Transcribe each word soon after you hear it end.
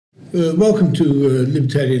Welcome to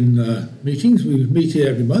Libertarian meetings. We meet here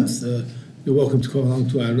every month. You're welcome to come along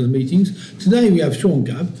to our other meetings. Today we have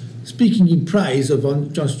Gabb speaking in praise of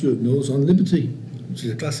John Stuart Mill's On Liberty, which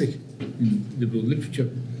is a classic in liberal literature.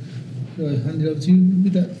 I'll hand it over to you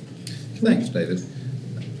with that. Thanks, David.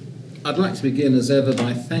 I'd like to begin, as ever,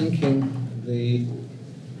 by thanking the...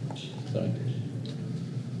 Sorry.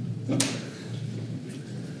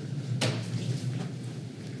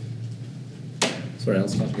 Sorry, I'll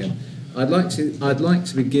start again. I'd like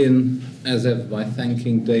to begin, as ever, by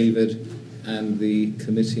thanking David and the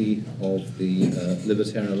committee of the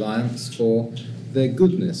Libertarian Alliance for their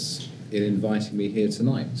goodness in inviting me here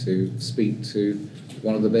tonight to speak to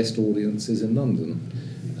one of the best audiences in London.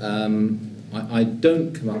 I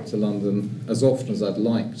don't come up to London as often as I'd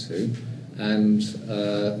like to, and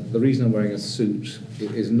the reason I'm wearing a suit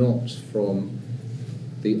is not from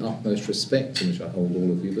the utmost respect in which I hold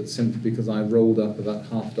all of you, but simply because I rolled up about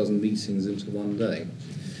half a dozen meetings into one day.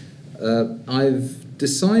 I've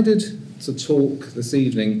decided to talk this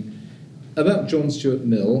evening about John Stuart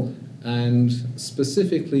Mill, and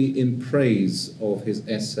specifically in praise of his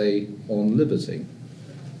essay on liberty.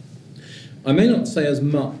 I may not say as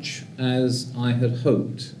much as I had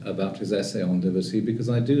hoped about his essay on liberty, because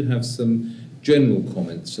I do have some general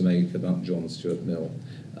comments to make about John Stuart Mill.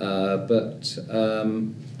 But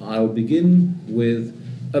I'll begin with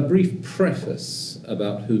a brief preface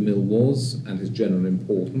about who Mill was and his general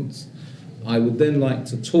importance. I would then like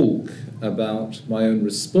to talk about my own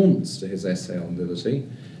response to his essay on liberty,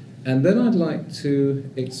 and then I'd like to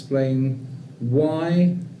explain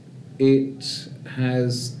why it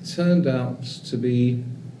has turned out to be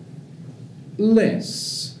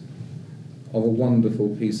less of a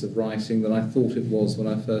wonderful piece of writing than I thought it was when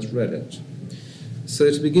I first read it.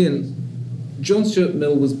 So to begin, John Stuart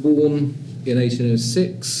Mill was born in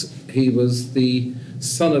 1806. He was the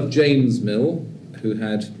son of James Mill, who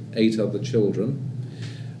had 8 other children.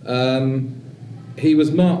 He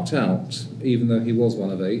was marked out, even though he was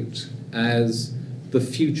one of 8, as the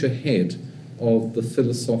future head of the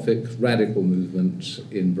philosophic radical movement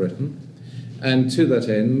in Britain. And to that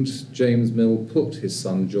end, James Mill put his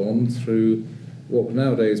son John through what would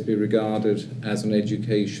nowadays be regarded as an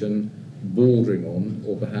education bordering on,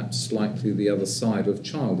 or perhaps slightly the other side of,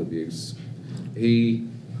 child abuse. He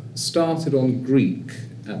started on Greek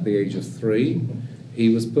at the age of 3.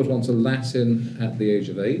 He was put onto Latin at the age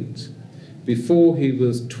of 8. Before he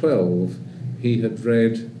was 12, he had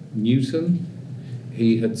read Newton,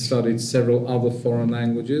 he had studied several other foreign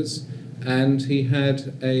languages, and he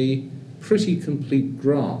had a pretty complete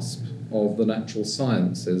grasp of the natural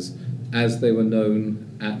sciences as they were known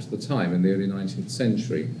at the time, in the early 19th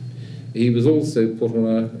century. He was also put on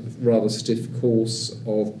a rather stiff course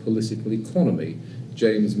of political economy,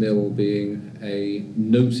 James Mill being a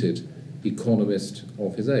noted economist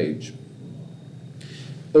of his age.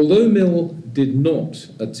 Although Mill did not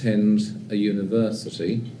attend a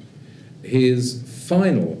university, his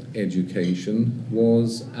final education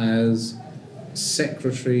was as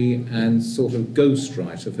secretary and sort of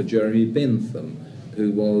ghostwriter for Jeremy Bentham,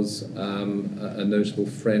 who was a notable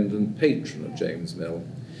friend and patron of James Mill.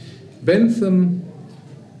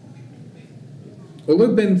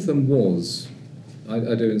 Although Bentham was, I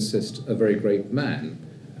do insist, a very great man,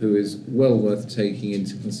 who is well worth taking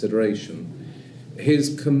into consideration,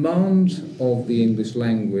 his command of the English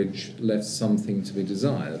language left something to be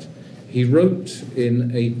desired. He wrote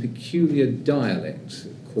in a peculiar dialect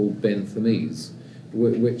called Benthamese,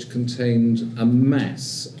 which contained a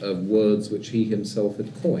mass of words which he himself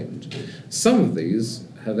had coined. Some of these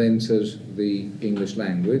have entered the English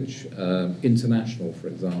language. International, for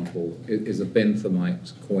example, is a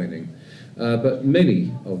Benthamite coining. But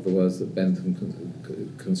many of the words that Bentham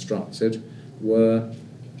constructed were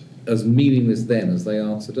as meaningless then as they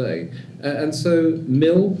are today. And so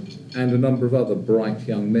Mill and a number of other bright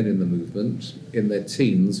young men in the movement, in their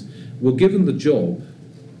teens, were given the job,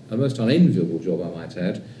 a most unenviable job I might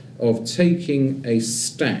add, of taking a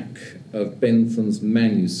stack of Bentham's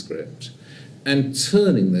manuscript and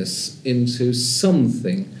turning this into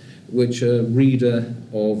something which a reader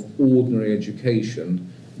of ordinary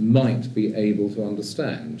education might be able to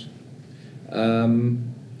understand.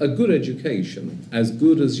 A good education, as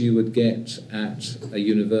good as you would get at a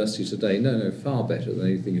university today, no, far better than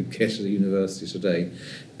anything you'd get at a university today,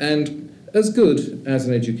 and as good as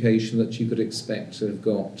an education that you could expect to have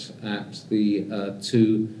got at the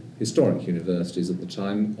 2 historic universities at the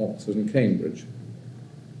time, Oxford and Cambridge.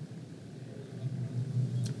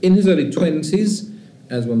 In his early 20s,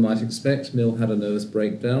 as one might expect, Mill had a nervous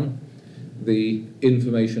breakdown. The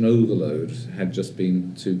information overload had just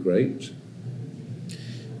been too great.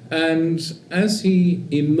 And as he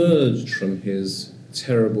emerged from his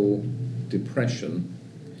terrible depression,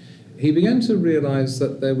 he began to realize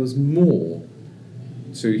that there was more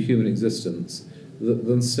to human existence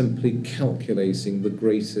than simply calculating the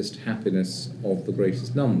greatest happiness of the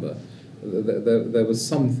greatest number. There was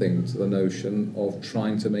something to the notion of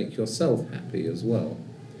trying to make yourself happy as well.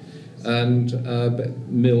 And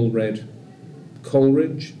Mill read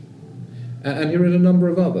Coleridge, and he read a number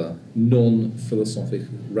of other non-philosophic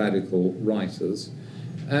radical writers,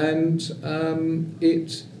 and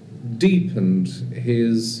it deepened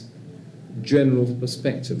his general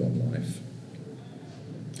perspective on life.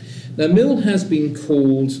 Now, Mill has been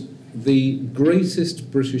called the greatest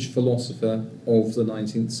British philosopher of the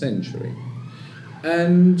 19th century,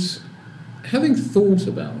 and having thought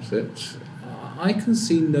about it, I can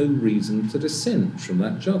see no reason to dissent from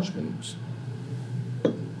that judgment.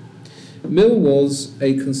 Mill was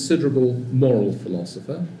a considerable moral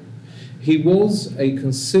philosopher, he was a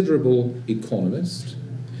considerable economist,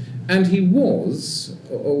 and he was,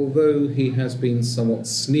 although he has been somewhat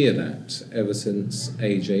sneered at ever since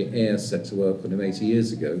A.J. Ayer set to work on him 80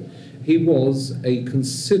 years ago, he was a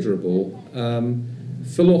considerable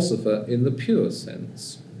philosopher in the pure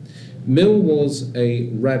sense. Mill was a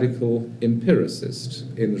radical empiricist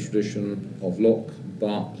in the tradition of Locke,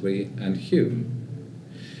 Berkeley, and Hume.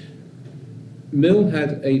 Mill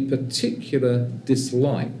had a particular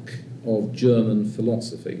dislike of German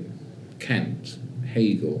philosophy, Kant,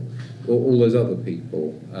 Hegel, all those other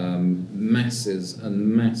people, masses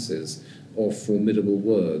and masses of formidable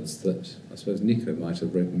words that I suppose Nico might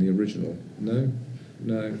have read in the original. No?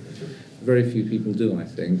 No. Very few people do, I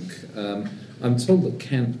think. I'm told that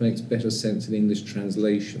Kant makes better sense in English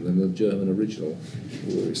translation than the German original,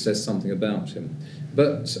 which says something about him.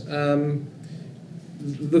 But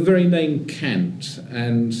the very name Kant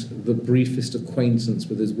and the briefest acquaintance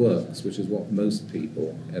with his works, which is what most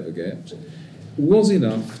people ever get, was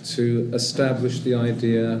enough to establish the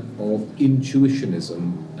idea of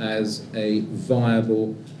intuitionism as a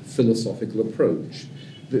viable philosophical approach.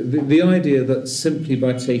 The idea that simply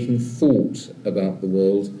by taking thought about the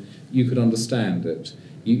world, you could understand it.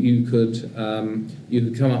 You could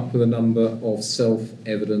come up with a number of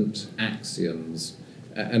self-evident axioms,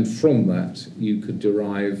 and from that you could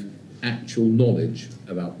derive actual knowledge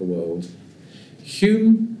about the world.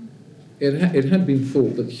 Hume, it had been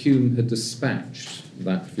thought that Hume had dispatched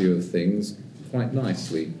that view of things quite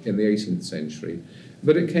nicely in the 18th century,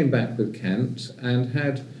 but it came back with Kant and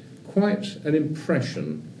had quite an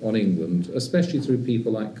impression on England, especially through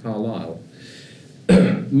people like Carlyle.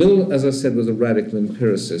 Mill, as I said, was a radical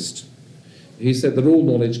empiricist. He said that all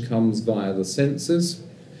knowledge comes via the senses,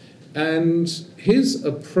 and his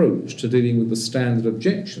approach to dealing with the standard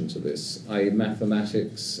objection to this, i.e.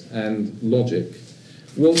 mathematics and logic,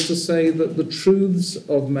 was to say that the truths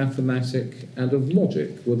of mathematics and of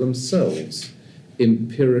logic were themselves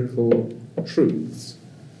empirical truths,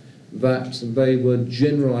 that they were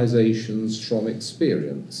generalizations from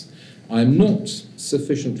experience. I'm not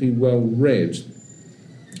sufficiently well read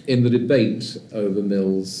in the debate over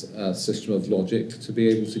Mill's system of logic to be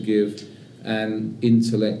able to give an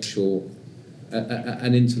intellectually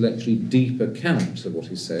deep account of what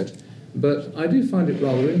he said, but I do find it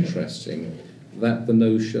rather interesting that the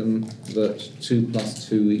notion that 2 +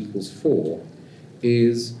 2 = 4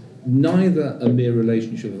 is neither a mere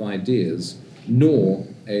relationship of ideas nor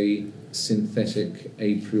a synthetic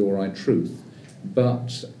a priori truth,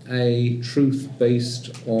 but a truth based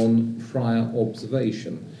on prior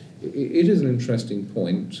observation. It is an interesting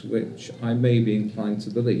point which I may be inclined to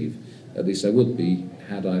believe. At least I would be,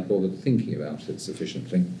 had I bothered thinking about it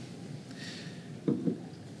sufficiently.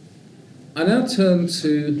 I now turn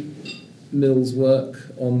to Mill's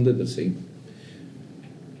work on liberty,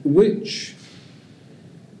 which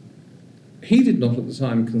he did not at the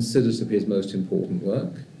time consider to be his most important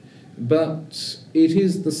work, but it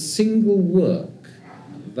is the single work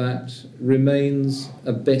that remains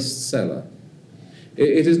a bestseller.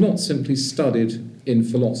 It is not simply studied in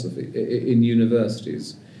philosophy, in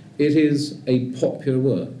universities. It is a popular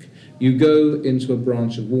work. You go into a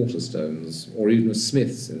branch of Waterstones, or even of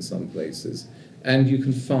Smith's in some places, and you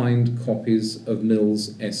can find copies of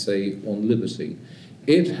Mill's essay on liberty.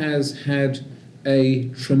 It has had a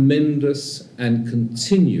tremendous and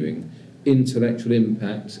continuing intellectual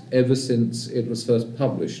impact ever since it was first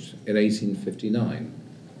published in 1859.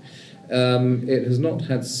 It has not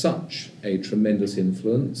had such a tremendous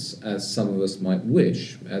influence as some of us might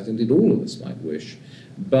wish, as indeed all of us might wish,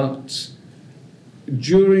 but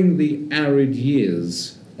during the arid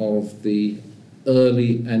years of the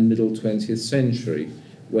early and middle 20th century,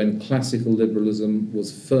 when classical liberalism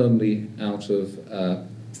was firmly out of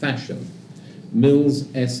fashion, Mill's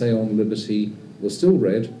essay on liberty was still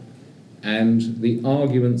read, and the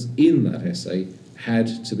arguments in that essay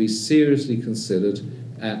had to be seriously considered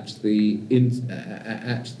at the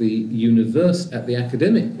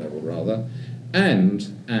academic level rather,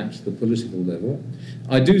 and at the political level.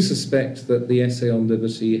 I do suspect that the essay on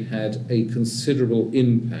liberty had a considerable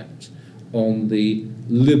impact on the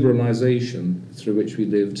liberalisation through which we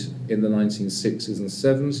lived in the 1960s and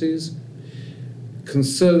 70s.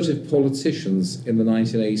 Conservative politicians in the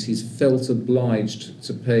 1980s felt obliged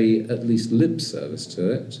to pay at least lip service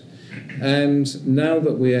to it. And now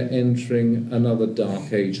that we are entering another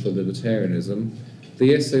dark age for libertarianism,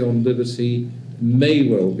 the essay on liberty may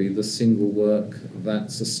well be the single work that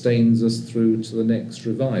sustains us through to the next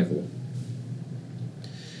revival.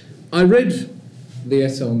 I read the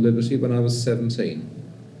essay on liberty when I was 17.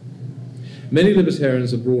 Many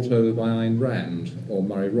libertarians are brought over by Ayn Rand or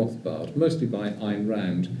Murray Rothbard, mostly by Ayn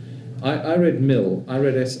Rand. I read Mill, I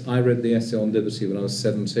read the essay on liberty when I was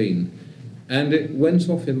 17, and it went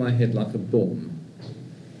off in my head like a bomb.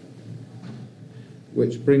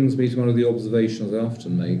 Which brings me to one of the observations I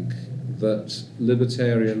often make, that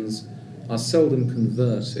libertarians are seldom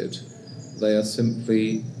converted. They are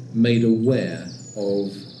simply made aware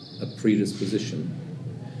of a predisposition.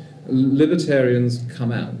 Libertarians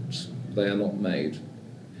come out, they are not made.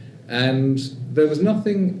 And there was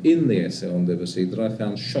nothing in the essay on liberty that I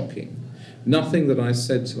found shocking. Nothing that I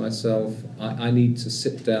said to myself, I need to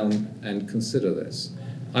sit down and consider this.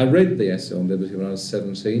 I read the essay on liberty when I was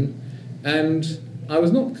 17, and I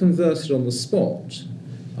was not converted on the spot.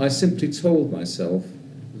 I simply told myself,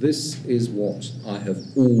 this is what I have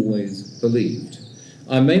always believed.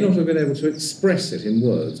 I may not have been able to express it in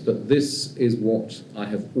words, but this is what I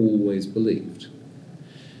have always believed.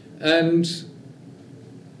 And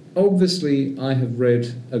obviously I have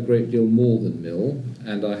read a great deal more than Mill,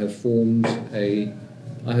 and I have formed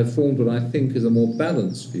what I think is a more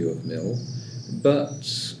balanced view of Mill,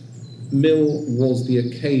 but Mill was the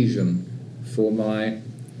occasion for my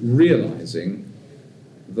realising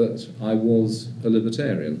that I was a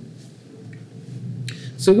libertarian.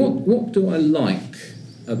 So what do I like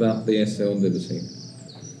about the essay on liberty?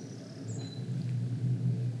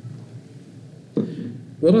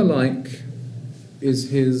 What I like is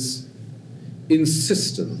his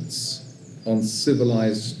insistence on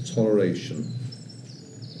civilised toleration.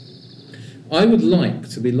 I would like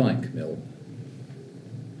to be like Mill.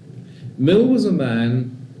 Mill was a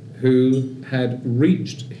man who had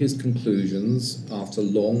reached his conclusions after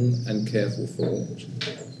long and careful thought,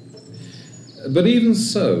 but even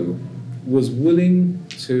so was willing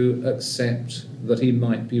to accept that he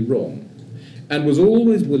might be wrong, and was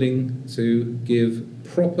always willing to give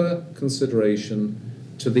proper consideration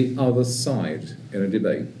to the other side in a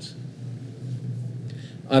debate.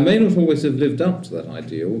 I may not always have lived up to that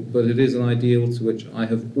ideal, but it is an ideal to which I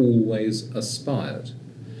have always aspired.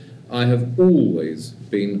 I have always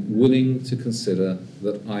been willing to consider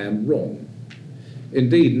that I am wrong.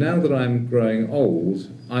 Indeed, now that I'm growing old,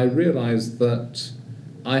 I realise that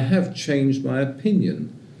I have changed my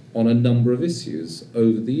opinion on a number of issues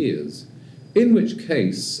over the years, in which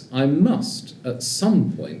case I must, at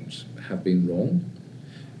some point, have been wrong.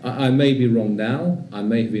 I may be wrong now, I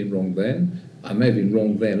may have been wrong then, I may have been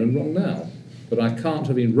wrong then and wrong now, but I can't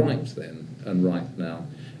have been right then and right now.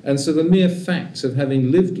 And so the mere fact of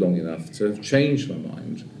having lived long enough to have changed my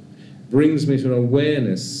mind brings me to an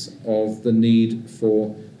awareness of the need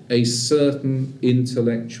for a certain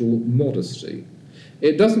intellectual modesty.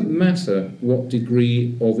 It doesn't matter what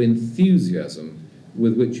degree of enthusiasm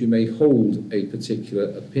with which you may hold a particular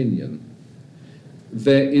opinion.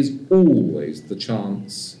 There is always the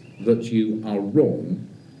chance that you are wrong,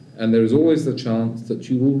 and there is always the chance that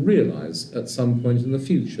you will realise at some point in the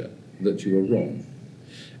future that you are wrong.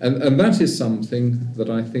 And that is something that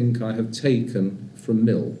I think I have taken from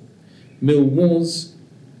Mill. Mill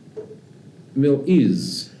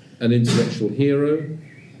is an intellectual hero,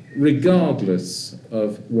 regardless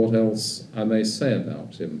of what else I may say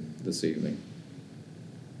about him this evening.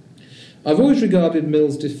 I've always regarded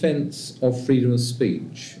Mill's defence of freedom of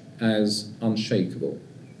speech as unshakable.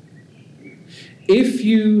 If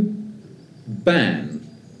you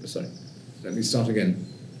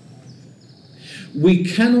we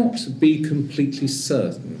cannot be completely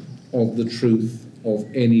certain of the truth of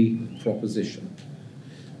any proposition.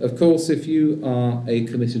 Of course, if you are a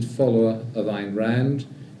committed follower of Ayn Rand,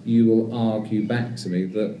 you will argue back to me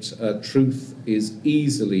that truth is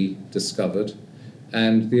easily discovered,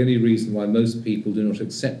 and the only reason why most people do not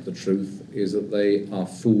accept the truth is that they are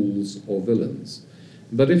fools or villains.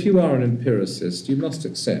 But if you are an empiricist, you must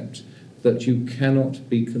accept that you cannot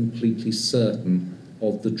be completely certain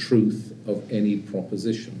of the truth of any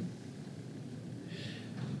proposition.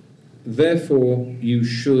 Therefore, you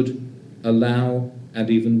should allow and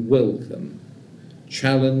even welcome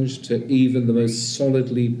challenge to even the most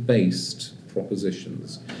solidly based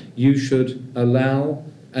propositions. You should allow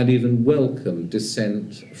and even welcome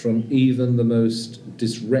dissent from even the most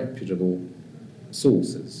disreputable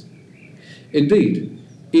sources. Indeed,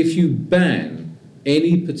 if you ban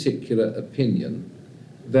any particular opinion,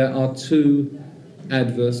 there are two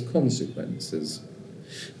adverse consequences.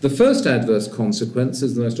 The first adverse consequence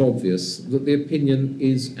is the most obvious, that the opinion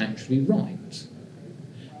is actually right.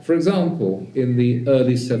 For example, in the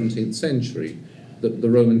early 17th century, the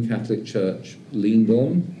Roman Catholic Church leaned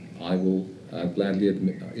on, I will gladly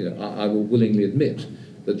admit, I will willingly admit,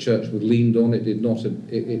 the Church was leaned on. It did not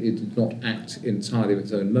act entirely of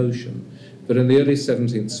its own motion. But in the early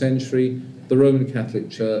 17th century, the Roman Catholic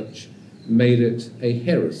Church made it a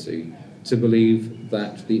heresy to believe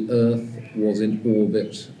that the Earth was in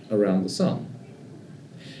orbit around the Sun.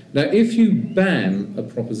 Now, if you ban a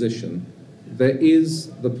proposition, there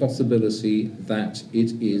is the possibility that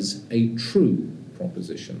it is a true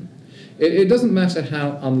proposition. It doesn't matter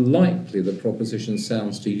how unlikely the proposition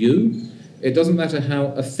sounds to you. It doesn't matter how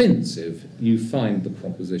offensive you find the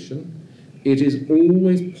proposition. It is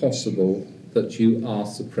always possible that you are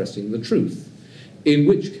suppressing the truth, in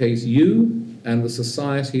which case you and the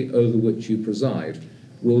society over which you preside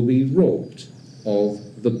will be robbed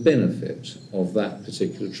of the benefit of that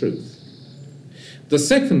particular truth. The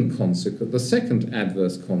second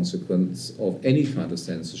adverse consequence of any kind of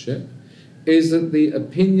censorship is that the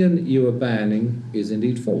opinion you are banning is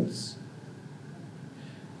indeed false.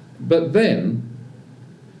 But then,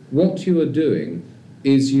 what you are doing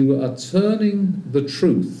is you are turning the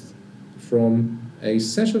truth from a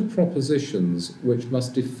set of propositions which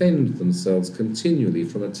must defend themselves continually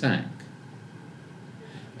from attack,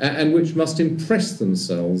 and which must impress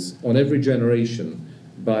themselves on every generation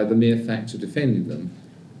by the mere fact of defending them,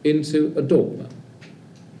 into a dogma.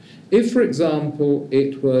 If, for example,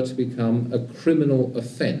 it were to become a criminal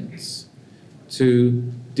offence to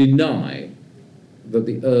deny that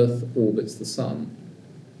the Earth orbits the Sun,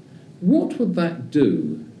 what would that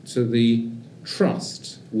do to the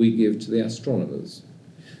trust we give to the astronomers?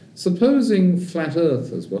 Supposing flat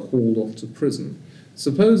earthers were hauled off to prison,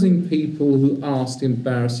 supposing people who asked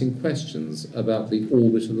embarrassing questions about the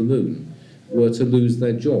orbit of the moon were to lose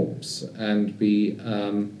their jobs and be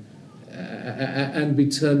turned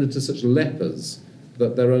into such lepers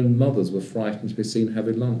that their own mothers were frightened to be seen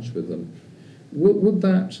having lunch with them. Would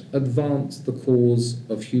that advance the cause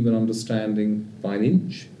of human understanding by an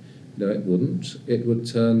inch? No, it wouldn't. It would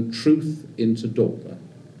turn truth into dogma.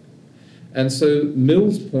 And so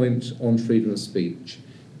Mill's point on freedom of speech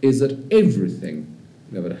is that everything,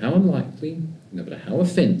 no matter how unlikely, no matter how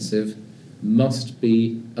offensive, must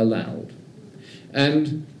be allowed.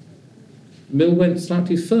 And Mill went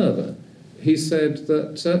slightly further. He said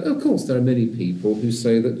that, of course, there are many people who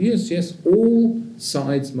say that, yes, all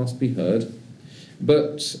sides must be heard,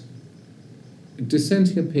 but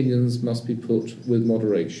dissenting opinions must be put with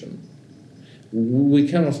moderation. We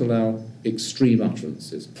cannot allow extreme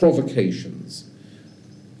utterances, provocations,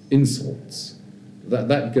 insults.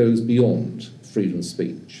 That goes beyond freedom of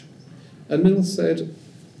speech. And Mill said,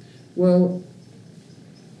 well,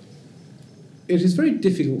 it is very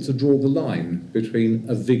difficult to draw the line between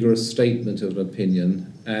a vigorous statement of an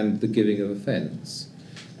opinion and the giving of offence.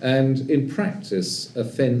 And in practice,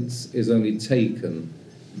 offence is only taken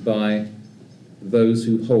by those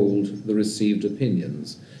who hold the received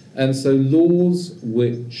opinions. And so laws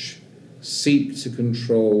which seek to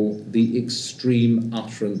control the extreme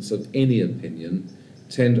utterance of any opinion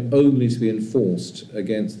tend only to be enforced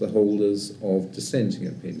against the holders of dissenting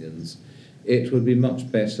opinions. It would be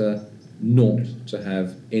much better not to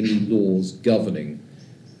have any laws governing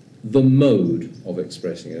the mode of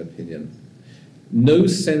expressing an opinion. No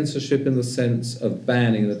censorship in the sense of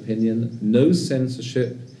banning an opinion, no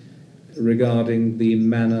censorship regarding the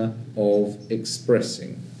manner of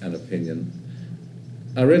expressing an opinion.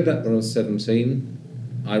 I read that when I was 17.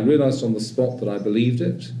 I realised on the spot that I believed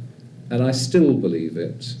it, and I still believe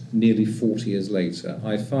it nearly 40 years later.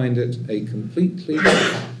 I find it a completely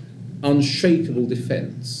unshakable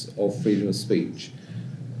defence of freedom of speech.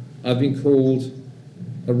 I've been called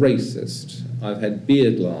a racist. I've had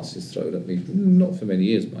beer glasses thrown at me, not for many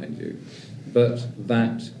years, mind you, but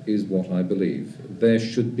that is what I believe. There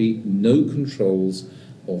should be no controls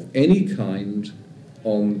of any kind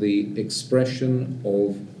on the expression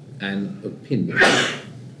of an opinion.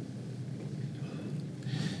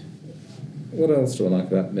 What else do I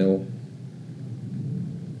like about Mill?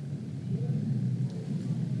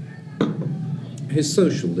 His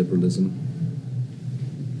social liberalism.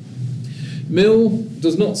 Mill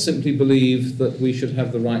does not simply believe that we should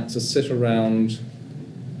have the right to sit around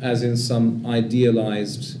as in some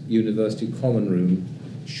idealised university common room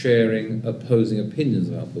sharing opposing opinions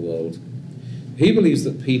about the world. He believes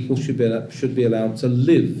that people should be allowed to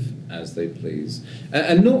live as they please,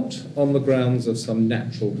 and not on the grounds of some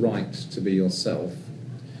natural right to be yourself,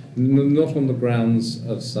 not on the grounds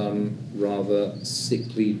of some rather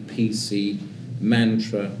sickly, PC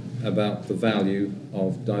mantra about the value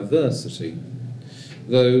of diversity.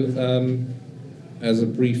 Though, as a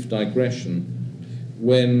brief digression,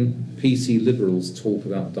 when PC liberals talk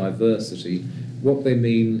about diversity, what they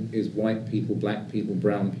mean is white people, black people,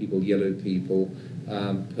 brown people, yellow people,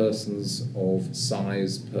 persons of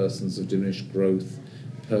size, persons of diminished growth,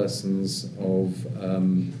 persons of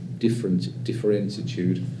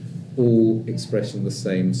differentitude, all expressing the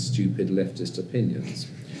same stupid leftist opinions.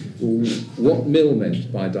 What Mill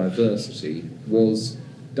meant by diversity was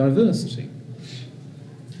diversity.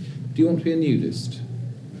 Do you want to be a nudist?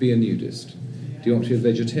 Be a nudist. Do you want to be a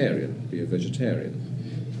vegetarian? Be a vegetarian.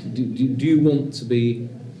 Do you want to be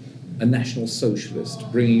a national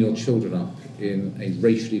socialist, bringing your children up in a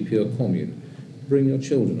racially pure commune? Bring your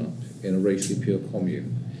children up in a racially pure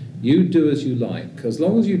commune. You do as you like, as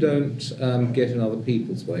long as you don't get in other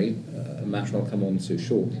people's way, a matter I'll come on to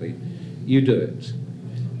shortly, you do it.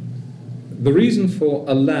 The reason for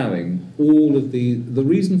allowing the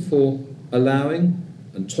reason for allowing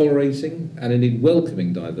and tolerating and indeed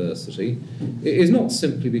welcoming diversity is not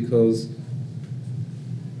simply because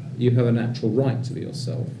you have a natural right to be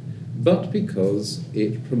yourself, but because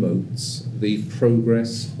it promotes the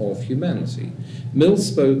progress of humanity. Mill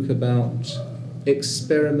spoke about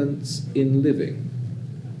experiments in living.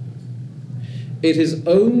 It is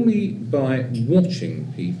only by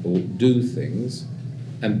watching people do things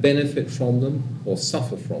and benefit from them or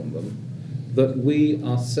suffer from them that we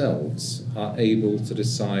ourselves are able to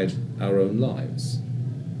decide our own lives.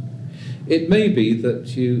 It may be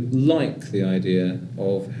that you like the idea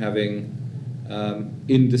of having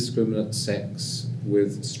indiscriminate sex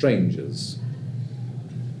with strangers,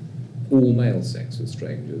 all male sex with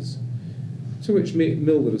strangers, to which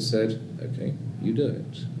Mill would have said, okay, you do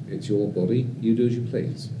it. It's your body, you do as you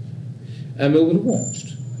please. And Mill would have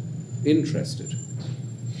watched, interested.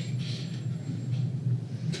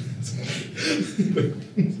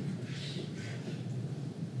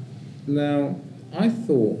 Now, I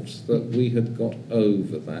thought that we had got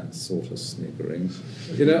over that sort of sniggering.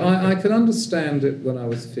 You know, I could understand it when I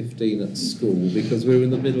was 15 at school, because we were in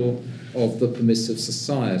the middle of the permissive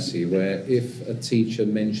society where if a teacher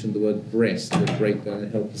mentioned the word breast, it would break down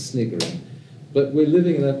and help the sniggering. But we're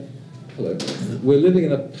living in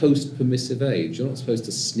a post-permissive age. You're not supposed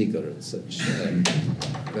to snigger at such things.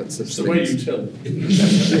 The way you tell them.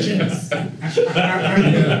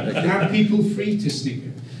 Are people free to snigger?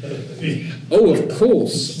 Oh, of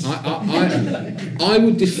course. I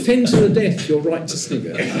would defend to the death your right to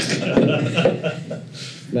snigger.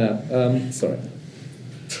 Now, sorry.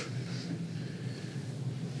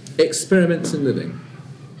 Experiments in living.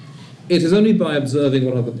 It is only by observing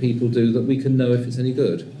what other people do that we can know if it's any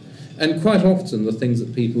good. And quite often the things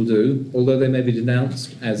that people do, although they may be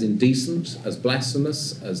denounced as indecent, as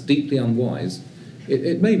blasphemous, as deeply unwise,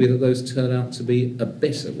 it may be that those turn out to be a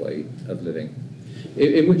better way of living.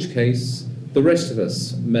 In which case, the rest of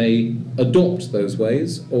us may adopt those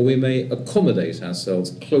ways, or we may accommodate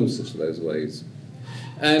ourselves closer to those ways.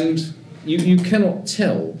 And you cannot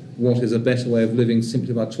tell what is a better way of living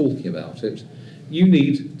simply by talking about it. You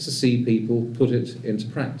need to see people put it into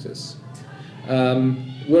practice.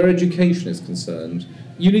 Where education is concerned,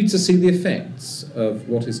 you need to see the effects of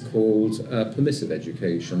what is called permissive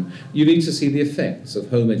education. You need to see the effects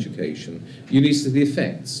of home education. You need to see the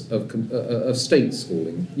effects of state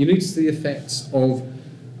schooling. You need to see the effects of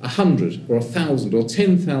 100 or 1,000 or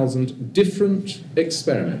 10,000 different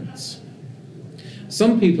experiments.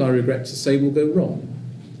 Some people, I regret to say, will go wrong.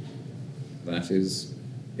 That is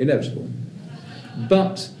inevitable.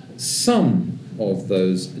 But some of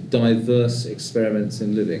those diverse experiments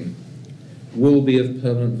in living will be of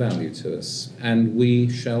permanent value to us, and we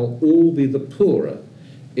shall all be the poorer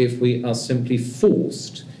if we are simply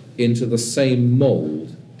forced into the same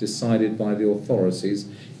mould decided by the authorities,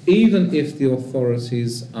 even if the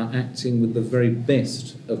authorities are acting with the very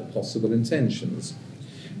best of possible intentions.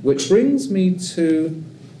 Which brings me to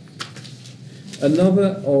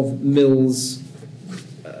another of Mill's,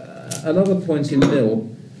 another point in Mill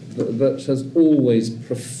that has always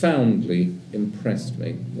profoundly impressed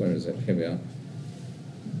me. Where is it? Here we are.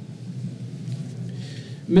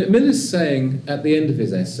 Mill is saying at the end of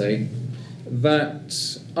his essay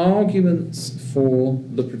that arguments for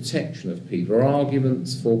the protection of people, or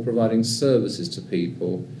arguments for providing services to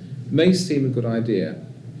people, may seem a good idea,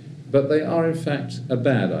 but they are in fact a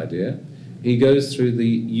bad idea. He goes through the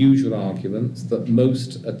usual arguments that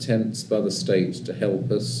most attempts by the state to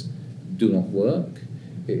help us do not work.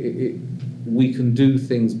 We can do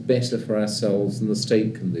things better for ourselves than the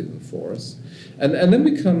state can do them for us. And then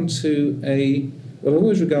we come to what I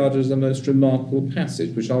always regard as the most remarkable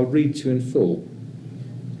passage, which I'll read to you in full.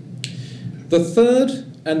 The third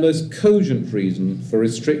and most cogent reason for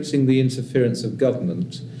restricting the interference of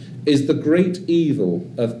government is the great evil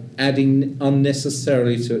of adding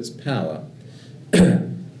unnecessarily to its power.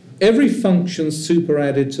 Every function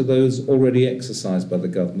superadded to those already exercised by the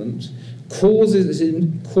government causes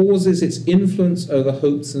its influence over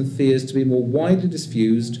hopes and fears to be more widely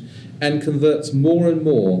diffused and converts more and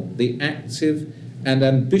more the active and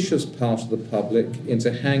ambitious part of the public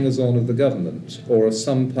into hangers-on of the government, or of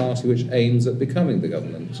some party which aims at becoming the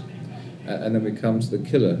government. And then we come to the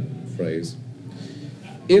killer phrase.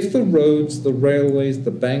 If the roads, the railways,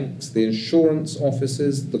 the banks, the insurance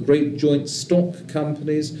offices, the great joint stock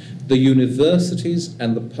companies, the universities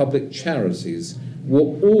and the public charities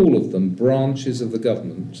were all of them branches of the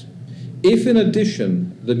government, if in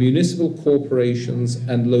addition the municipal corporations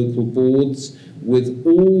and local boards, with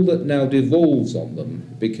all that now devolves on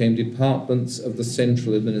them, became departments of the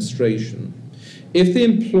central administration, if the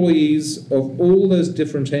employees of all those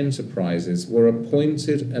different enterprises were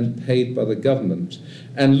appointed and paid by the government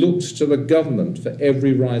and looked to the government for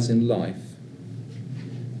every rise in life,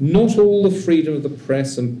 not all the freedom of the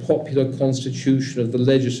press and popular constitution of the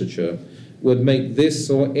legislature would make this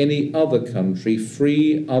or any other country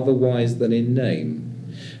free otherwise than in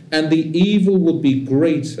name, and the evil would be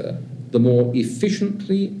greater the more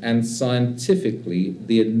efficiently and scientifically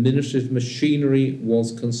the administrative machinery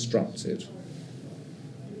was constructed.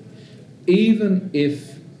 Even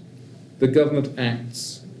if the government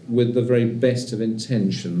acts with the very best of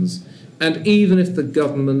intentions, and even if the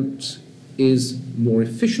government is more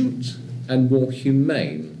efficient and more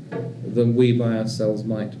humane than we by ourselves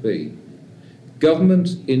might be,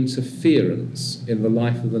 government interference in the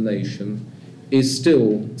life of the nation is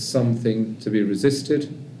still something to be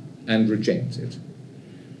resisted and rejected.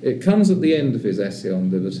 It comes at the end of his essay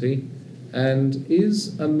on liberty and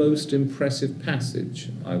is a most impressive passage,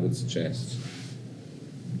 I would suggest.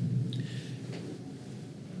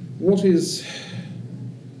 What is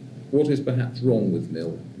perhaps wrong with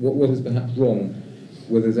Mill? What is perhaps wrong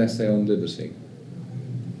with his essay on liberty?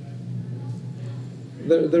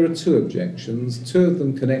 There are two objections, two of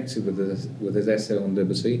them connected with his essay on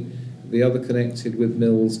liberty, the other connected with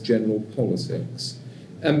Mill's general politics.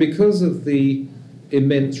 And because of the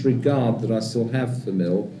immense regard that I still have for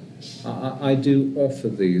Mill, I do offer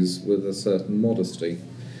these with a certain modesty,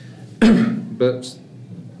 but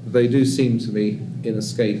they do seem to me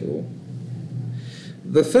inescapable.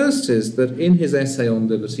 The first is that in his essay on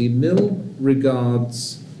liberty, Mill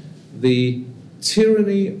regards the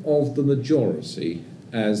tyranny of the majority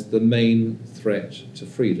as the main threat to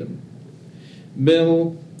freedom.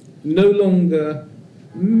 Mill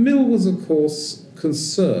was, of course,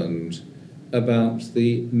 concerned about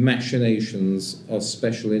the machinations of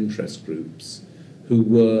special interest groups who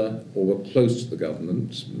were or were close to the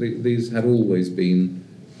government. These had always been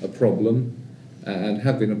a problem and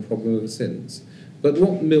have been a problem ever since. But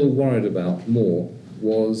what Mill worried about more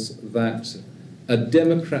was that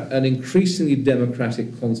an increasingly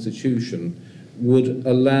democratic constitution would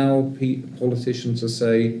allow politicians to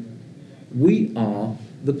say, we are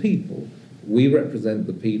the people. We represent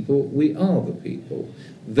the people, we are the people.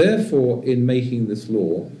 Therefore, in making this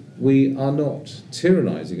law, we are not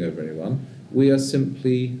tyrannizing over anyone, we are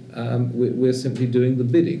simply doing the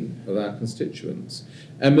bidding of our constituents.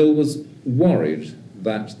 And Mill was worried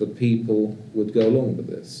that the people would go along with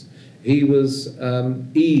this. He was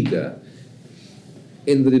eager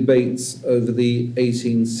in the debates over the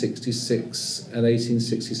 1866 and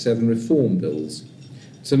 1867 reform bills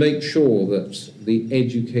to make sure that the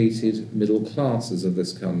educated middle classes of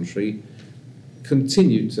this country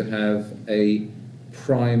continued to have a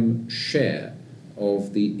prime share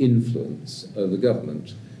of the influence over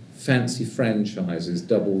government. Fancy franchises,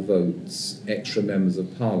 double votes, extra members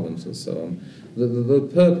of parliament and so on. The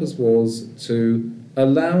purpose was to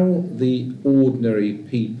allow the ordinary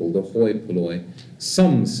people, the hoi polloi,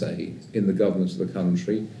 some say in the government of the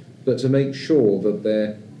country, but to make sure that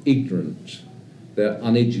they're ignorant, they're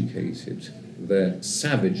uneducated, their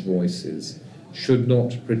savage voices should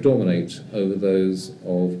not predominate over those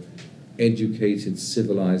of educated,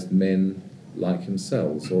 civilized men like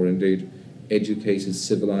himself, or indeed educated,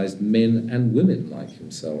 civilized men and women like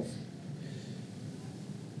himself.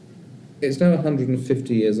 It's now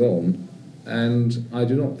 150 years on, and I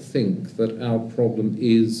do not think that our problem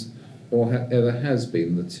is, or ever has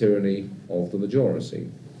been, the tyranny of the majority.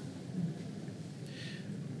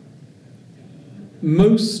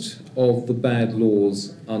 Most of the bad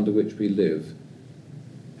laws under which we live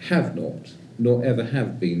have not, nor ever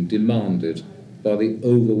have been, demanded by the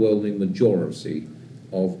overwhelming majority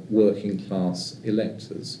of working class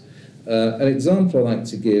electors. An example I like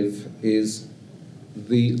to give is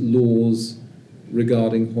the laws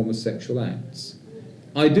regarding homosexual acts.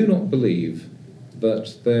 I do not believe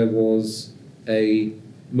that there was a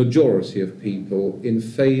majority of people in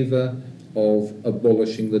favour of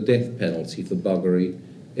abolishing the death penalty for buggery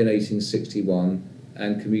in 1861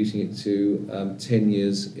 and commuting it to 10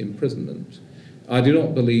 years imprisonment. I do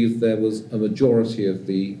not believe there was a majority of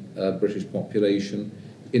the British population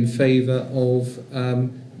in favour of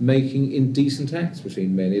making indecent acts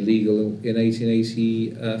between men illegal in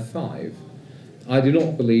 1885. I do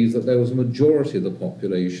not believe that there was a majority of the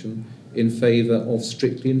population in favour of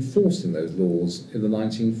strictly enforcing those laws in the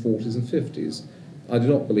 1940s and 50s. I do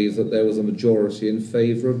not believe that there was a majority in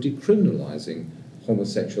favour of decriminalising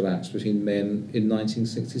homosexual acts between men in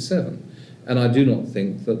 1967. And I do not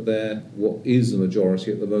think that there is a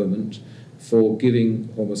majority at the moment for giving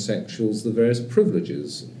homosexuals the various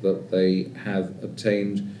privileges that they have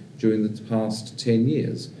obtained during the past 10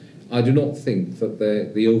 years. I do not think that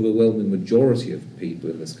the overwhelming majority of people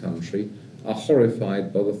in this country are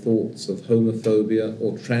horrified by the thoughts of homophobia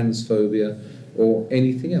or transphobia or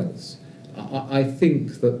anything else. I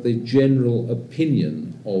think that the general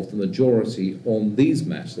opinion of the majority on these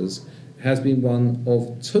matters has been one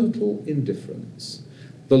of total indifference.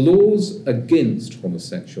 The laws against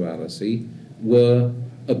homosexuality were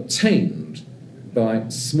obtained by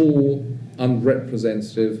small,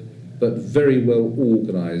 unrepresentative, but very well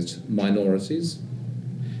organised minorities.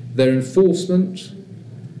 Their enforcement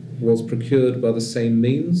was procured by the same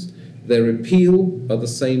means, their repeal by the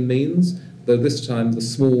same means, though this time the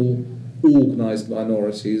small, organised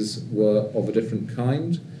minorities were of a different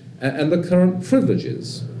kind, and the current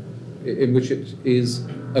privileges, in which it is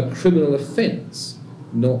a criminal offence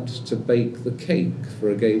not to bake the cake for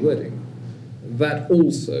a gay wedding. That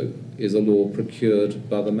also is a law procured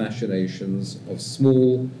by the machinations of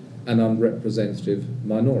small and unrepresentative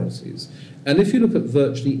minorities. And if you look at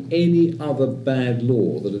virtually any other bad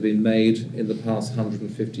law that have been made in the past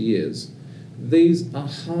 150 years, these are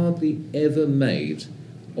hardly ever made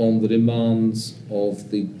on the demands of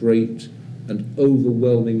the great and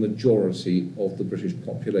overwhelming majority of the British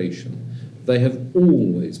population. They have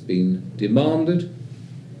always been demanded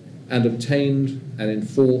and obtained and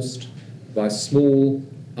enforced by small,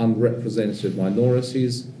 unrepresentative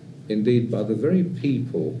minorities, indeed by the very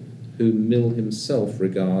people whom Mill himself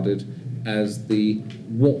regarded as the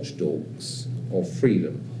watchdogs of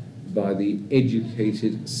freedom, by the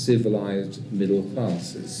educated, civilised middle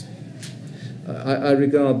classes. I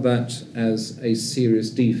regard that as a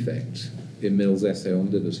serious defect in Mill's essay on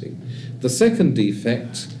liberty. The second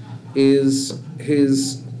defect is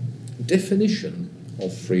his definition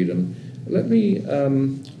of freedom. Let me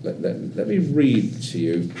read to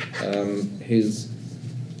you his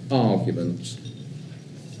argument.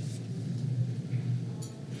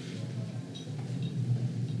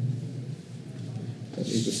 Let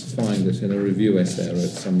me just find it in a review essay I wrote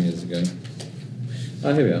some years ago.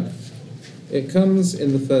 Here we are. It comes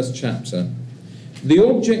in the first chapter. The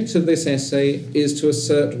object of this essay is to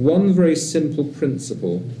assert one very simple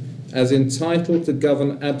principle as entitled to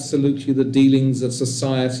govern absolutely the dealings of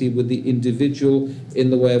society with the individual in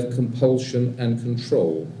the way of compulsion and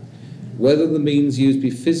control, whether the means used be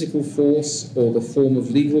physical force or the form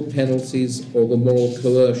of legal penalties or the moral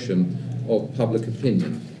coercion of public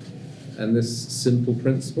opinion. And this simple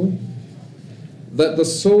principle, that the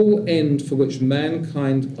sole end for which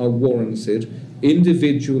mankind are warranted,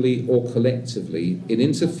 individually or collectively, in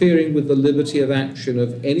interfering with the liberty of action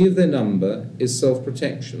of any of their number is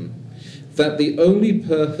self-protection, that the only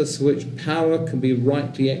purpose for which power can be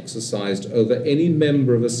rightly exercised over any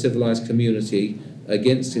member of a civilized community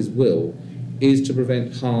against his will is to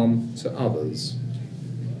prevent harm to others.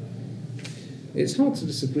 It's hard to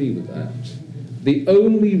disagree with that. The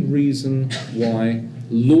only reason why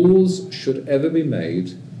laws should ever be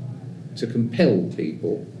made to compel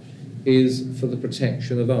people is for the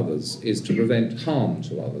protection of others, is to prevent harm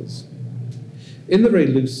to others. In the very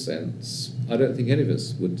loose sense, I don't think any of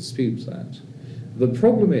us would dispute that. The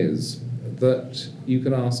problem is that you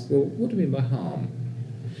can ask, well, what do you mean by harm?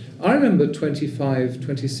 I remember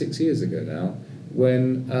 26 years ago now,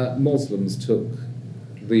 when Muslims took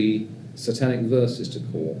the Satanic Verses to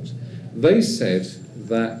court. They said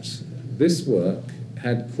that this work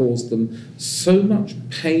had caused them so much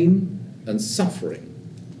pain and suffering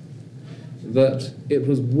that it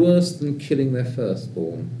was worse than killing their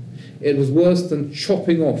firstborn. It was worse than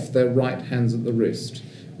chopping off their right hands at the wrist.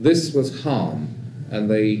 This was harm, and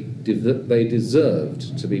they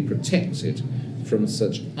deserved to be protected from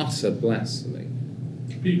such utter blasphemy.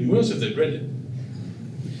 It'd be even worse if they'd read it.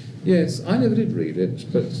 Yes, I never did read it,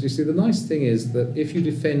 but you see, the nice thing is that if you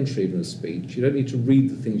defend freedom of speech, you don't need to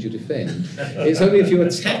read the things you defend. It's only if you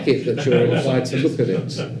attack it that you're required to look at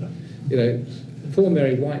it. You know, poor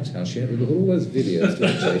Mary Whitehouse, she had to look at all those videos,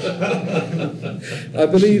 didn't she? I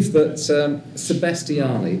believe that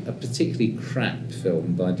Sebastiani, a particularly crap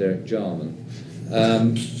film by Derek Jarman,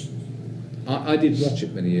 I did watch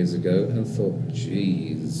it many years ago and thought,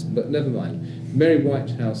 geez, but never mind. Mary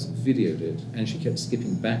Whitehouse videoed it, and she kept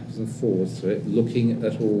skipping backwards and forwards through it, looking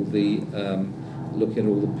at all the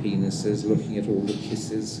penises, looking at all the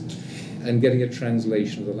kisses, and getting a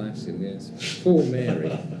translation of the Latin. Yes, poor Mary.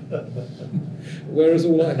 Whereas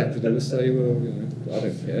all I had to do was say, well, you know, I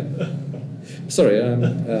don't care. Sorry.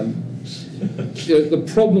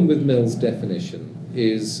 The problem with Mill's definition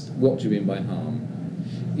is, what do you mean by harm?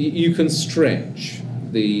 You can stretch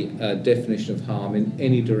the definition of harm in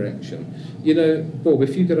any direction. You know, Bob,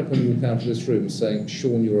 if you get up and walk out of this room saying,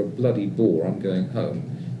 Sean, you're a bloody bore, I'm going home,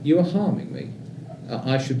 you are harming me.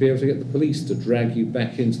 I should be able to get the police to drag you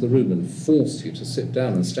back into the room and force you to sit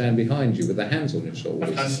down and stand behind you with their hands on your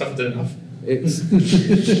shoulders. That's not enough. It's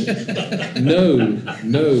no,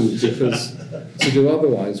 because to do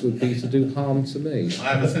otherwise would be to do harm to me.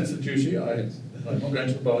 I have a sense of duty. I'm not going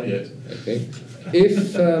to the bar yet. Okay.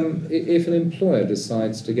 If an employer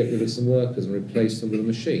decides to get rid of some workers and replace them with a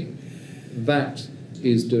machine, that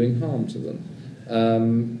is doing harm to them.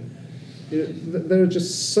 There are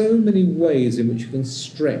just so many ways in which you can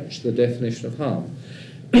stretch the definition of harm.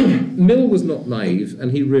 Mill was not naive,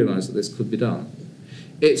 and he realised that this could be done.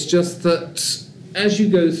 It's just that as you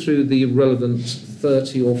go through the relevant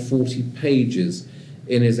 30 or 40 pages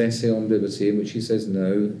in his essay on liberty, in which he says,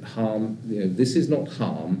 no, harm, this is not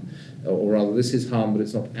harm, or rather, this is harm, but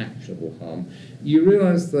it's not actionable harm, you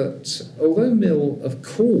realise that although Mill, of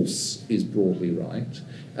course, is broadly right,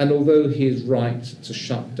 and although he is right to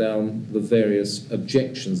shut down the various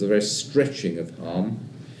objections, the various stretching of harm,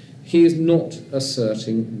 he is not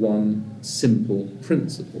asserting one simple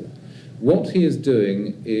principle. What he is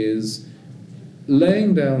doing is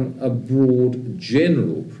laying down a broad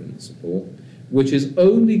general principle which is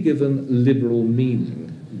only given liberal meaning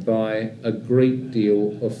by a great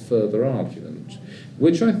deal of further argument,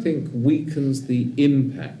 which I think weakens the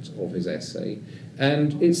impact of his essay,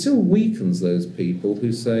 and it still weakens those people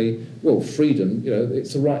who say, well, freedom,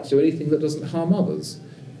 it's the right to do anything that doesn't harm others,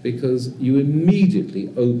 because you immediately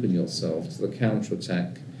open yourself to the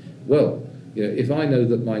counterattack. Well, if I know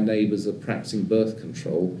that my neighbours are practicing birth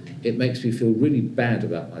control, it makes me feel really bad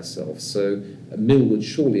about myself. So Mill would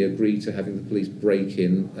surely agree to having the police break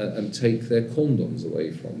in and take their condoms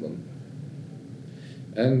away from them.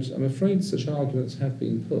 And I'm afraid such arguments have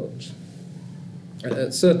been put.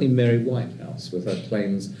 Certainly Mary Whitehouse, with her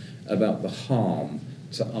claims about the harm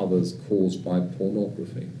to others caused by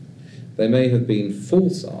pornography. They may have been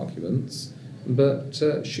false arguments, but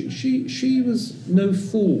she was no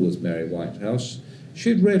fool, was Mary Whitehouse.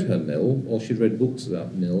 She'd read her Mill, or she'd read books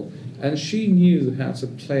about Mill, and she knew how to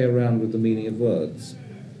play around with the meaning of words.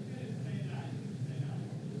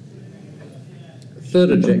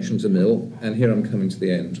 Third objection to Mill, and here I'm coming to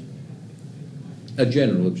the end. A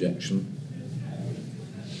general objection.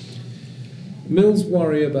 Mill's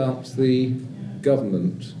worry about the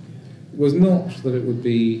government was not that it would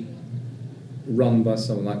be run by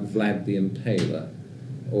someone like Vlad the Impaler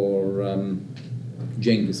or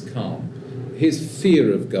Genghis Khan. His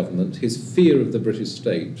fear of government, his fear of the British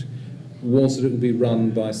state, was that it would be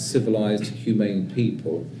run by civilised, humane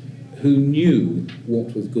people who knew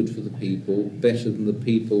what was good for the people better than the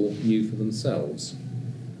people knew for themselves.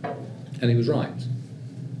 And he was right.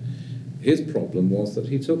 His problem was that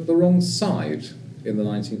he took the wrong side in the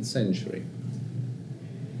 19th century.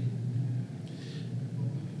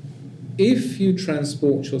 If you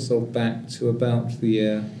transport yourself back to about the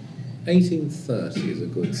year 1830 is a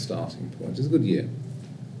good starting point, it's a good year.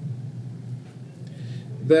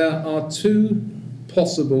 There are two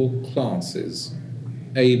possible classes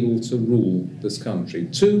able to rule this country,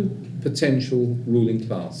 two potential ruling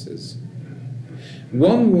classes.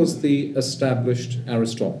 One was the established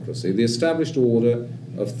aristocracy, the established order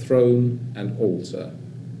of throne and altar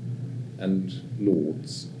and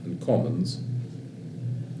lords and commons.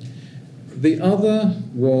 The other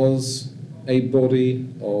was a body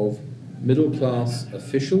of middle-class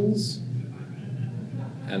officials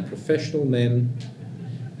and professional men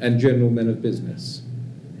and general men of business.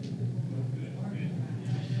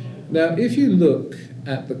 Now, if you look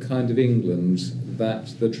at the kind of England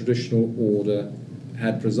that the traditional order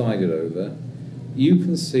had presided over, you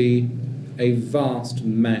can see a vast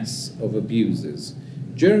mass of abuses.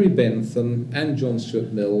 Jeremy Bentham and John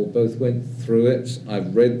Stuart Mill both went through it.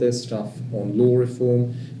 I've read their stuff on law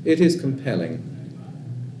reform. It is compelling.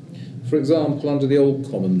 For example, under the old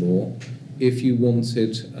common law, if you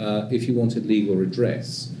wanted legal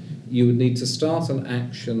redress, you would need to start an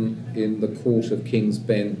action in the Court of King's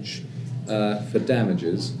Bench for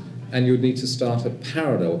damages, and you would need to start a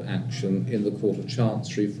parallel action in the Court of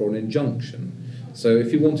Chancery for an injunction. So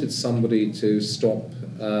if you wanted somebody to stop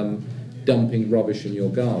dumping rubbish in your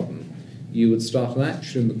garden, you would start an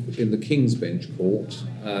action in the King's Bench Court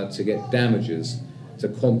to get damages to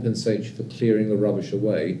compensate you for clearing the rubbish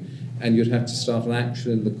away, and you'd have to start an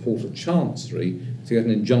action in the Court of Chancery to get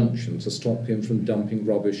an injunction to stop him from dumping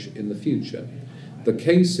rubbish in the future. The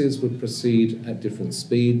cases would proceed at different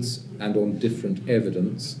speeds and on different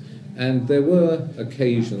evidence, and there were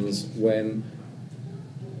occasions when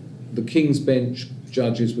the King's Bench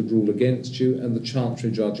judges would rule against you and the Chancery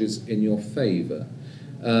judges in your favour.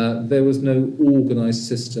 There was no organised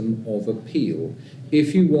system of appeal.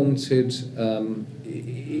 If you wanted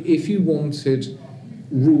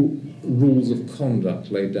rules of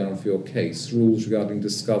conduct laid down for your case, rules regarding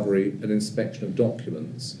discovery and inspection of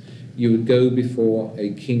documents, you would go before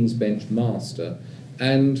a King's Bench master,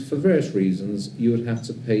 and for various reasons you would have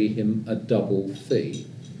to pay him a double fee.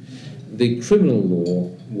 The criminal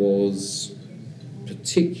law was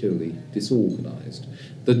particularly disorganised.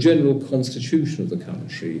 The general constitution of the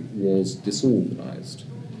country was disorganised.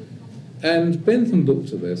 And Bentham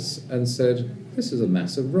looked at this and said, this is a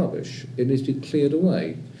mass of rubbish. It needs to be cleared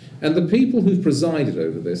away. And the people who've presided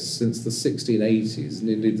over this since the 1680s and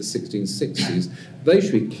indeed the 1660s, they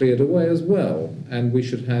should be cleared away as well. And we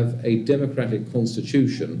should have a democratic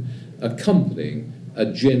constitution accompanying a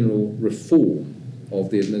general reform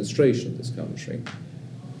of the administration of this country.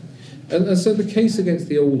 And so the case against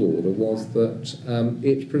the old order was that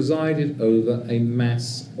it presided over a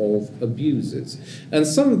mass of abuses. And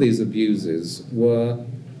some of these abuses were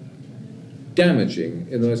damaging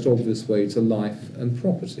in the most obvious way to life and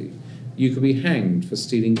property. You could be hanged for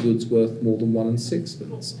stealing goods worth more than 1 6.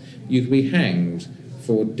 You could be hanged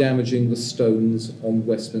for damaging the stones on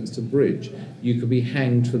Westminster Bridge. You could be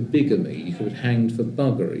hanged for bigamy. You could be hanged for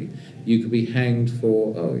buggery. You could be hanged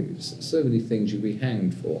for, so many things you could be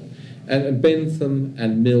hanged for. And Bentham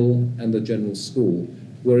and Mill and the General School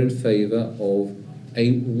were in favour of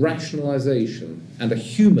a rationalisation and a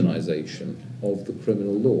humanisation of the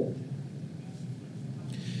criminal law.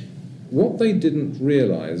 What they didn't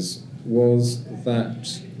realise was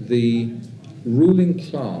that the ruling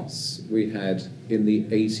class we had in the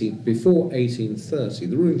before 1830,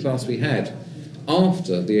 the ruling class we had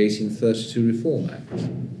after the 1832 Reform Act,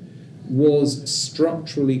 was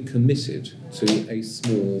structurally committed to a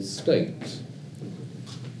small state.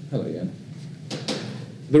 Hello, Ian.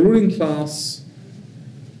 The ruling class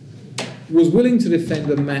was willing to defend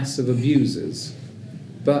a mass of abuses,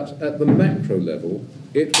 but at the macro level,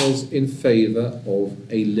 it was in favour of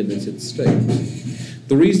a limited state.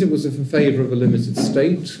 The reason it was in favour of a limited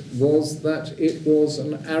state was that it was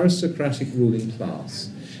an aristocratic ruling class.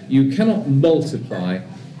 You cannot multiply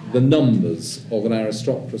the numbers of an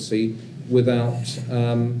aristocracy without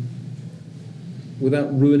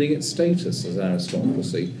ruining its status as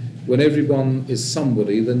aristocracy. When everyone is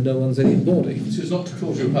somebody, then no one's anybody. This is not to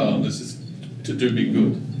cause you harm, this is to do me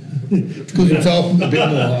good. Because it's often a bit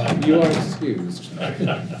more hard. You are excused.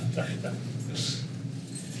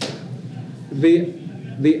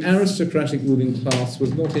 The aristocratic ruling class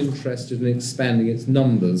was not interested in expanding its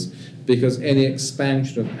numbers, because any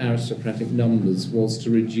expansion of aristocratic numbers was to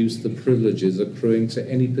reduce the privileges accruing to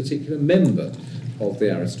any particular member of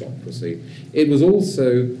the aristocracy. It was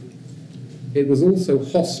also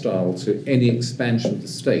hostile to any expansion of the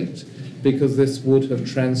state, because this would have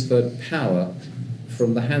transferred power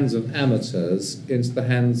from the hands of amateurs into the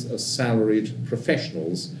hands of salaried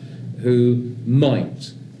professionals who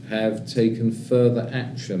might have taken further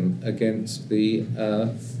action against the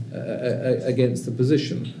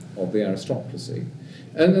position of the aristocracy.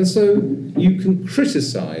 And so you can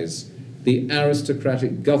criticise the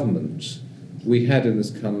aristocratic government we had in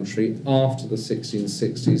this country after the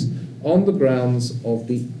 1660s on the grounds of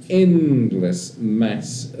the endless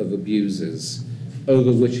mass of abuses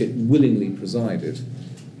over which it willingly presided,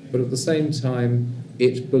 but at the same time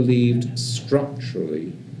it believed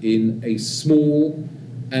structurally in a small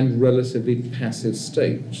and relatively passive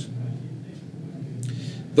state.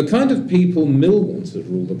 The kind of people Mill wanted to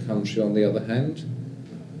rule the country, on the other hand,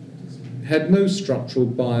 had no structural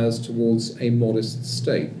bias towards a modest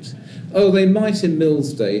state. Oh, they might in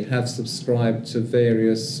Mill's day have subscribed to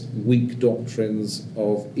various weak doctrines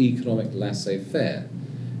of economic laissez-faire,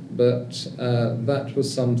 but that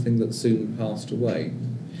was something that soon passed away.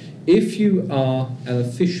 If you are an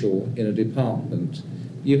official in a department,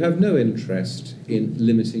 you have no interest in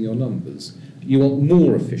limiting your numbers. You want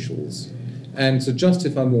more officials. And to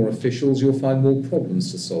justify more officials, you'll find more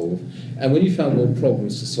problems to solve. And when you find more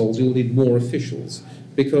problems to solve, you'll need more officials,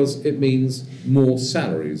 because it means more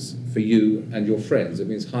salaries for you and your friends. It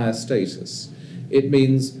means higher status. It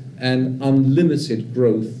means an unlimited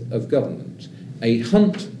growth of government, a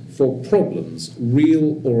hunt for problems,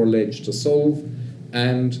 real or alleged, to solve,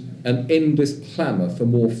 and an endless clamour for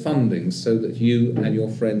more funding so that you and your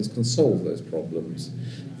friends can solve those problems.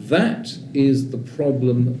 That is the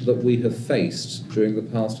problem that we have faced during the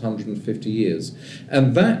past 150 years.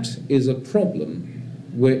 And that is a problem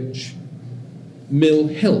which Mill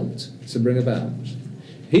helped to bring about.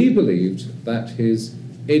 He believed that his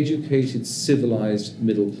educated, civilised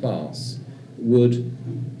middle class would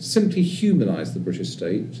simply humanise the British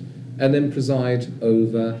state and then preside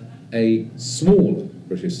over a smaller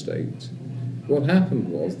British state. What happened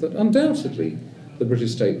was that undoubtedly the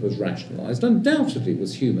British state was rationalised, undoubtedly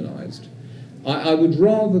was humanised. I would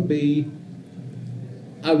rather be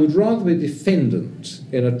a defendant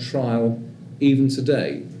in a trial even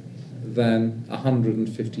today than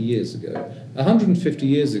 150 years ago. 150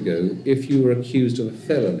 years ago, if you were accused of a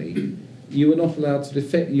felony, you were not allowed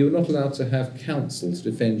to you were not allowed to have counsel to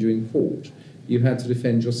defend you in court. You had to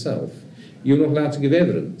defend yourself. You were not allowed to give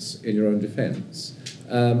evidence in your own defence.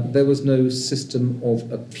 There was no system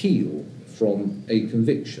of appeal from a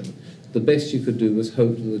conviction. The best you could do was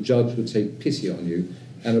hope that the judge would take pity on you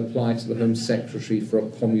and apply to the Home Secretary for a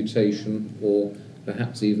commutation or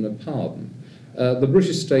perhaps even a pardon. The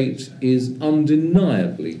British state is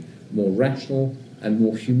undeniably more rational and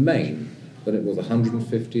more humane than it was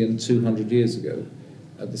 150 and 200 years ago.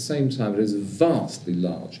 At the same time, it is vastly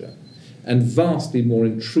larger and vastly more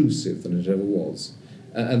intrusive than it ever was.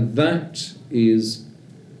 And that is,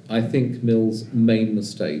 I think, Mill's main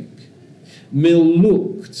mistake. Mill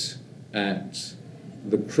looked at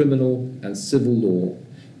the criminal and civil law.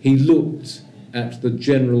 He looked at the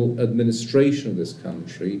general administration of this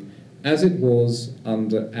country as it was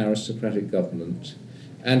under aristocratic government,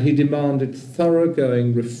 and he demanded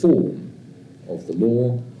thoroughgoing reform of the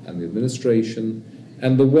law and the administration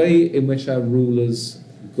and the way in which our rulers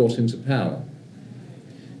got into power.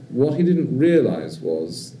 What he didn't realise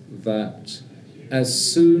was that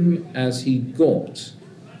as soon as he got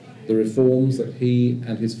the reforms that he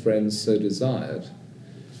and his friends so desired,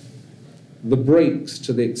 the brakes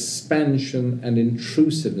to the expansion and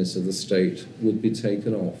intrusiveness of the state would be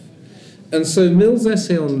taken off. And so Mill's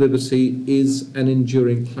essay on liberty is an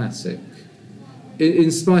enduring classic. In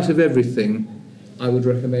spite of everything, I would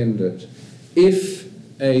recommend it. If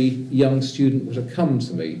a young student were to come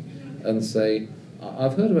to me and say,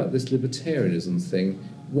 I've heard about this libertarianism thing,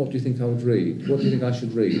 what do you think I would read? What do you think I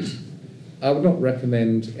should read? I would not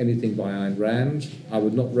recommend anything by Ayn Rand. I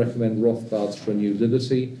would not recommend Rothbard's For a New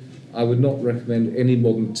Liberty. I would not recommend any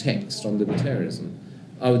modern text on libertarianism.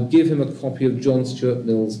 I would give him a copy of John Stuart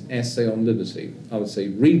Mill's essay on liberty. I would say,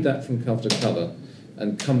 read that from cover to cover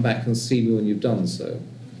and come back and see me when you've done so.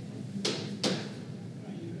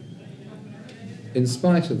 In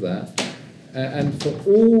spite of that, and for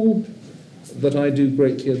all that I do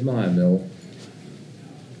greatly admire Mill,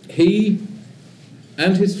 he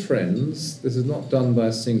and his friends, this is not done by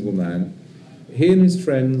a single man, he and his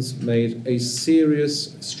friends made a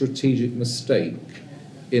serious strategic mistake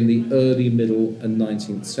in the early, middle and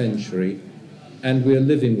 19th century, and we're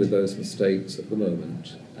living with those mistakes at the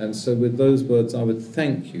moment. And so with those words, I would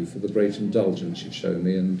thank you for the great indulgence you've shown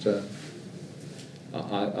me, and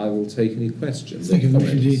I will take any questions. Thank you very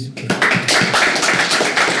much indeed.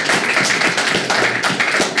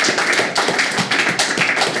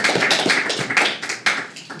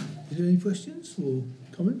 Is there any questions or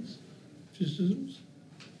comments? Criticisms?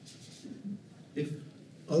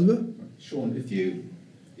 Oliver? Sean,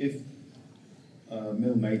 if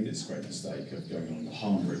Mill made this great mistake of going on the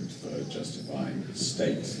harm route for justifying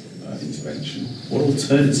state intervention, what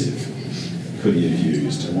alternative could he have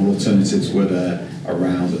used, and what alternatives were there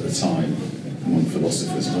around at the time among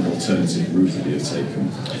philosophers, and what alternative route would he have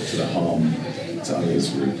taken to the harm to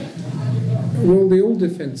others route? Well, the old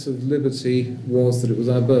defence of liberty was that it was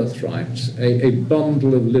our birthright, a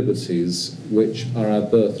bundle of liberties which are our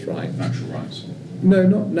birthright. Natural rights. No,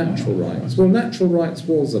 not natural rights. Well, natural rights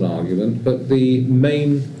was an argument, but the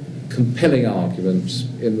main compelling argument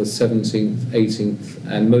in the 17th, 18th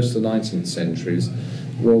and most of the 19th centuries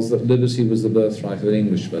was that liberty was the birthright of an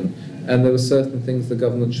Englishman, and there were certain things the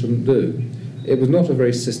government shouldn't do. It was not a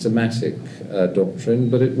very systematic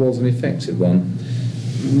doctrine, but it was an effective one.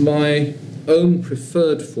 My own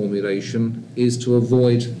preferred formulation is to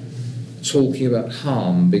avoid talking about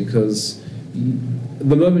harm, because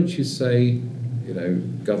the moment you say, you know,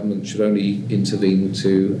 government should only intervene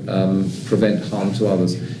to prevent harm to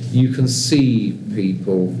others, you can see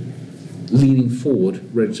people leaning forward,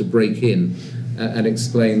 ready to break in and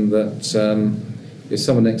explain that if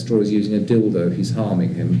someone next door is using a dildo, he's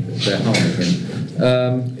harming him, they're harming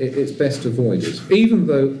him. It's best avoided, even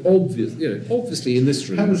though obviously in this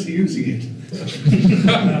room... How was he using it?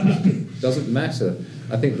 Doesn't matter.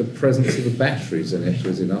 I think the presence of the batteries in it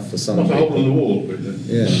was enough for some Not a people. hole in the wall, but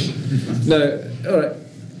Yeah. No, all right.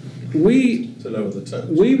 We to lower the tones.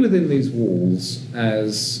 We within these walls,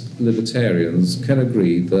 as libertarians, can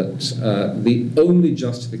agree that the only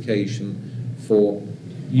justification for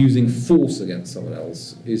using force against someone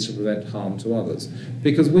else is to prevent harm to others,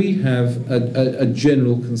 because we have a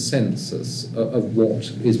general consensus of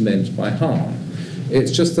what is meant by harm.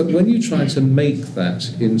 It's just that when you try to make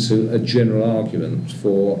that into a general argument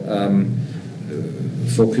for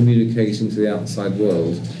communicating to the outside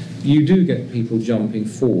world, you do get people jumping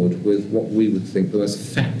forward with what we would think the most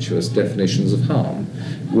fatuous definitions of harm,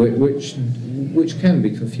 which can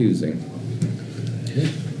be confusing.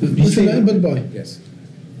 Yes.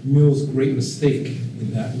 Mill's great mistake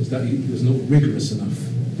in that was that he was not rigorous enough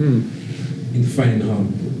in defining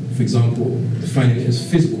harm. For example, defining it as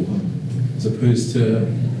physical harm as opposed to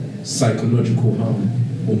psychological harm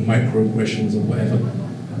or microaggressions or whatever.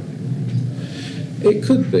 It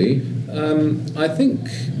could be. I think,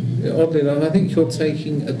 oddly enough, I think you're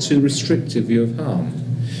taking a too restrictive view of harm.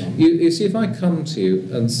 You see, if I come to you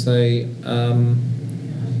and say,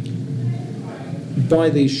 buy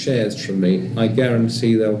these shares from me, I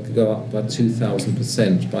guarantee they'll go up by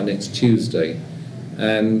 2,000% by next Tuesday,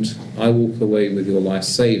 and I walk away with your life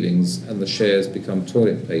savings and the shares become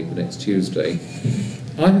toilet paper next Tuesday,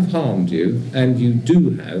 I have harmed you, and you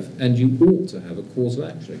do have, and you ought to have a cause of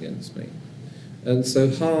action against me. And so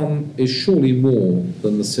harm is surely more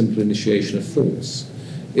than the simple initiation of force.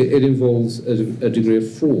 It involves a degree of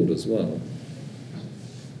fraud as well.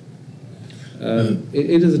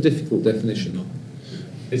 It is a difficult definition.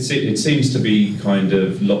 It seems to be kind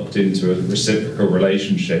of locked into a reciprocal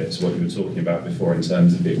relationship to what you were talking about before in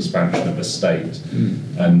terms of the expansion of a state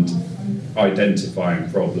and identifying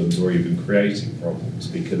problems or even creating problems,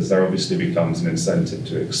 because there obviously becomes an incentive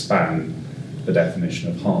to expand the definition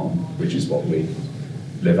of harm, which is what we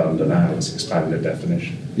live under now, it's expanded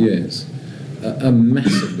definition. Yes, a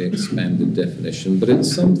massively expanded definition, but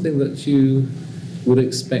it's something that you would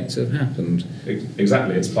expect to have happened.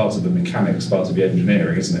 Exactly, it's part of the mechanics, part of the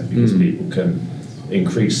engineering, isn't it? Because people can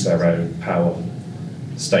increase their own power,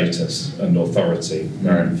 status and authority,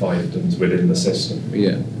 their own fiefdoms within the system.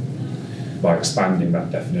 Yeah. By expanding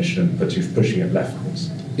that definition and pushing it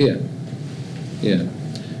leftwards. Yeah, yeah.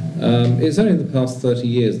 It's only in the past 30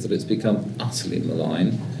 years that it's become utterly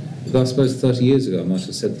malign. But I suppose 30 years ago I might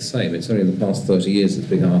have said the same. It's only in the past 30 years it's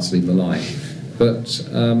become utterly malign. But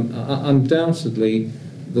undoubtedly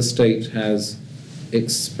the state has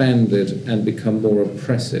expanded and become more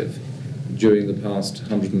oppressive during the past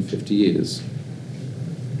 150 years.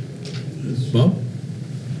 Bob?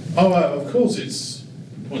 Oh, of course, it's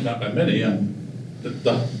pointed out by many.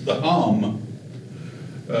 The harm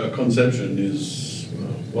conception is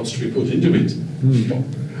what's to be put into it.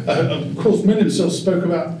 Of course, many themselves spoke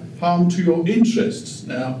about harm to your interests.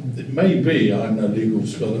 Now, it may be, I'm no legal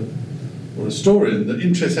scholar or historian, that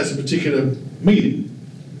interest has a particular meaning.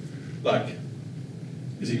 Like,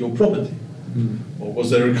 is it your property? Or was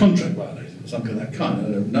there a contract violated? Or something of that kind, I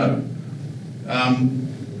don't know.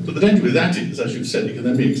 But the danger with that is, as you've said, it can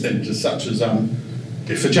then be extended to such as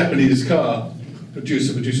if a Japanese car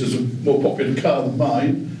producer produces a more popular car than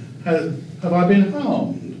mine, have I been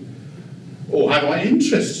harmed? Or have my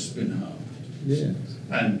interests been harmed? Yes.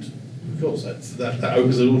 And of course that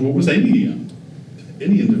opens the door to almost any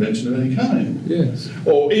intervention of any kind. Yes.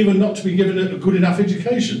 Or even not to be given a good enough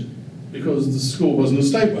education because the school wasn't a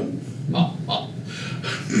state one.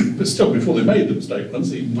 But still, before they made the mistake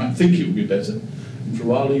once, they might think it would be better. And for a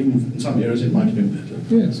while, even in some areas, it might have been better.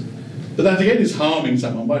 Yes. But that again is harming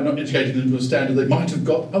someone by not educating them to a standard they might have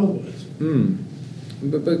got otherwise.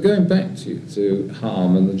 But going back to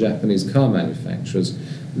harm and the Japanese car manufacturers,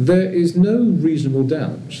 there is no reasonable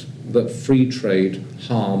doubt that free trade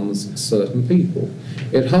harms certain people.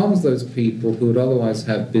 It harms those people who would otherwise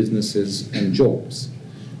have businesses and jobs.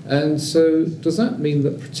 And so does that mean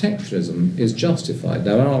that protectionism is justified?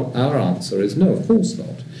 Now our answer is no, of course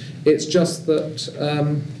not. It's just that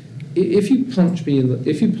if you punch me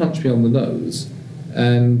on the nose,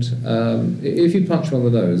 and if you punch me on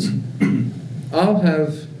the nose, I'll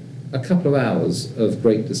have a couple of hours of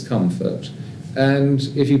great discomfort, and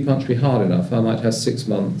if you punch me hard enough, I might have 6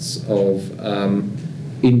 months of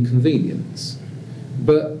inconvenience.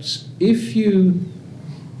 But if you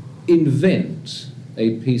invent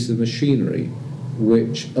a piece of machinery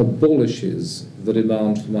which abolishes the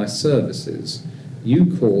demand for my services,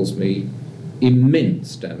 you cause me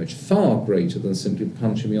immense damage, far greater than simply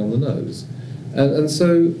punching me on the nose. And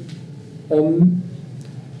so on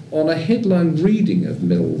a headline reading of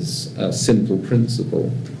Mill's simple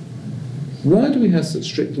principle, why do we have such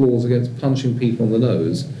strict laws against punching people on the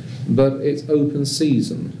nose, but it's open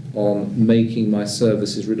season on making my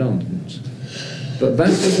services redundant? But that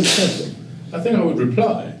is a problem. I think I would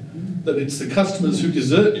reply that it's the customers who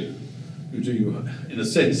desert you, who do you, in a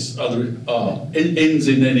sense, ends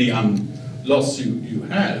in any loss you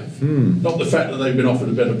have, not the fact that they've been offered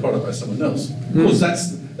a better product by someone else. Of course,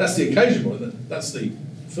 that's the occasional one, that's the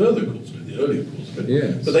further cause of it, the earlier cause of it.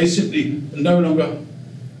 Yes. But they simply no longer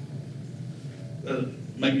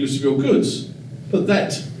make use of your goods. But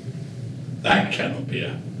that cannot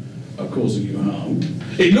be causing you harm.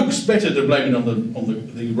 It looks better to blame it on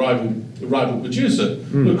the rival producer,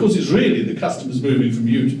 but of course it's really the customers moving from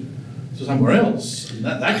you to somewhere else, and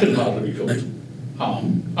that can hardly be called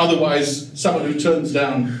harm. Otherwise, someone who turns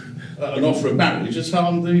down an offer of marriage has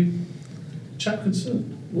harmed the chap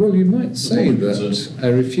concerned. Well, you might say that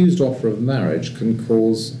a refused offer of marriage can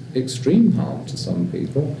cause extreme harm to some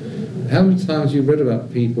people. How many times have you read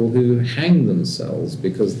about people who hang themselves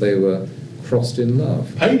because they were crossed in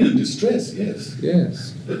love? Pain and distress, yes.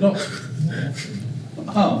 Yes. But not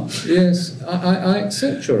harm. Yes, I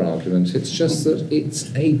accept your argument. It's just that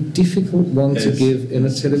it's a difficult one to give in a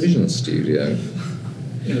television studio.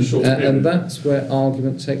 In a short period. And that's where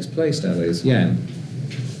argument takes place nowadays. Jan?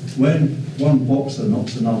 When one boxer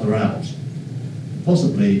knocks another out,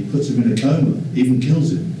 possibly puts him in a coma, even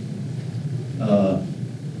kills him,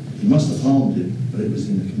 he must have harmed him, but it was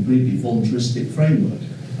in a completely voluntaristic framework.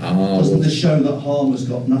 Doesn't this show that harm has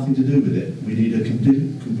got nothing to do with it? We need a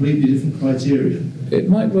completely different criterion. It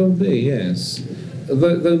might well be, yes.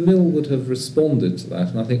 Though Mill would have responded to that,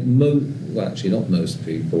 and I think well, actually not most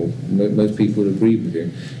people, most people would agree with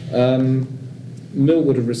you. Mill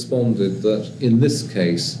would have responded that in this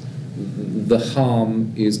case, the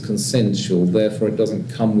harm is consensual, therefore it doesn't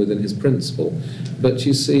come within his principle. But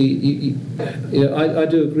you see, I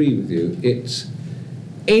do agree with you.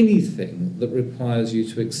 Anything that requires you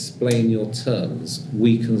to explain your terms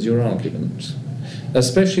weakens your argument,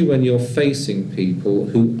 especially when you're facing people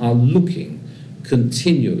who are looking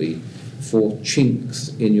continually for chinks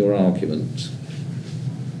in your argument.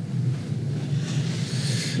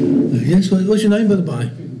 Yes, what's your name, by the by?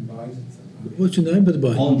 What's your name, by the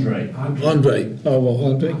by? Andre. Andre. Oh, well,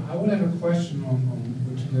 Andre. I would have a question on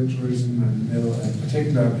utilitarianism and Mill in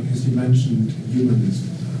particular, because you mentioned humanism.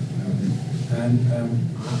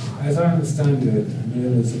 As I understand it,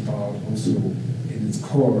 Mill is about also, in its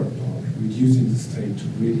core, about reducing the state to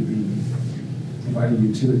really be providing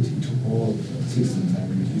utility to all citizens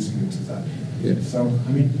and reducing it to that. Yeah. So,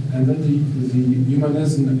 I mean, and then the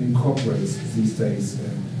humanism incorporates these days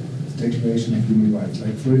the Declaration of Human Rights,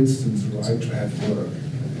 like for instance, the right to have work,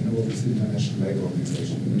 and all this International Labour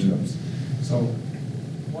Organization terms. So,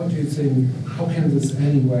 what do you think, how can this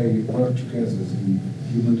anyway work together, the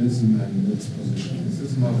humanism and its position? Is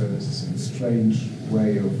this not a strange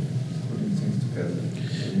way of putting things together?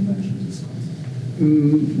 You mentioned this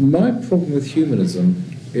concept. My problem with humanism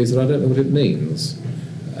is that I don't know what it means.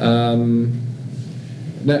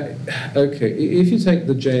 Now, okay, if you take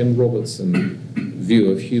the J.M. Robertson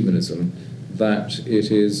view of humanism, that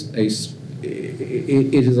it is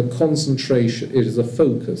a concentration, it is a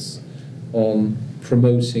focus on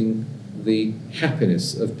promoting the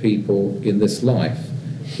happiness of people in this life,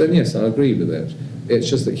 then yes, I agree with it. It's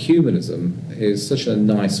just that humanism is such a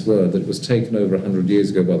nice word that it was taken over 100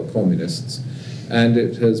 years ago by the communists, and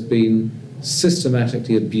it has been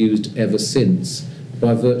systematically abused ever since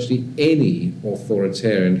by virtually any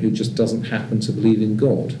authoritarian who just doesn't happen to believe in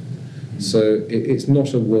God. So it's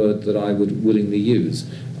not a word that I would willingly use.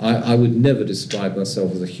 I would never describe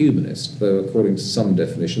myself as a humanist, though according to some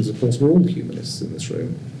definitions, of course, we're all humanists in this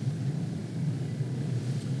room.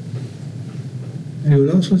 Anyone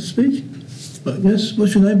else want to speak? But yes,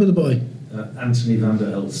 what's your name, by the by? Anthony van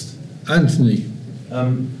der Elst. Anthony.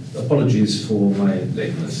 Apologies for my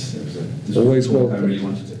lateness. This Always was a talk welcome. I really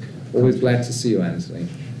wanted to. Always glad to see you, Anthony.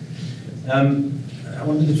 I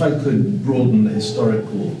wondered if I could broaden the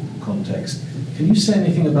historical context. Can you say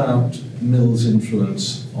anything about Mill's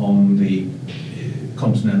influence on the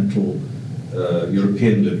continental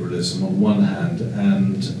European liberalism on one hand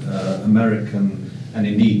and American and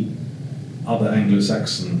indeed other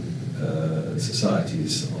Anglo-Saxon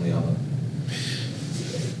societies on the other?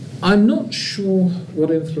 I'm not sure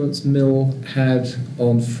what influence Mill had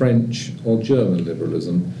on French or German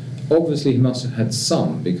liberalism. Obviously, he must have had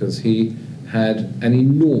some, because he had an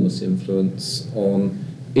enormous influence on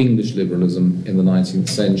English liberalism in the 19th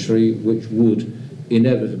century, which would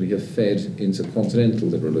inevitably have fed into continental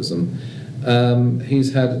liberalism.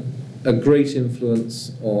 He's had a great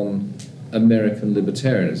influence on American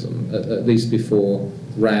libertarianism, at least before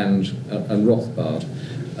Rand and Rothbard.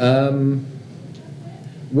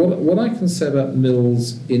 What I can say about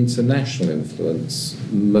Mill's international influence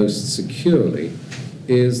most securely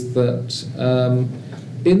is that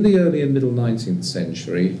in the early and middle 19th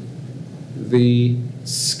century, the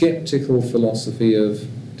sceptical philosophy of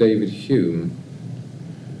David Hume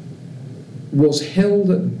was held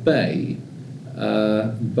at bay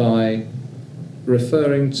by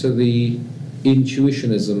referring to the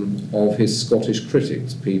intuitionism of his Scottish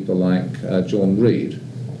critics, people like John Reid.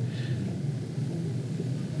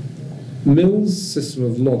 Mill's system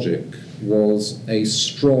of logic was a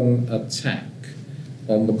strong attack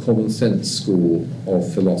on the common sense school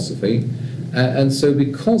of philosophy, and so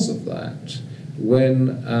because of that, when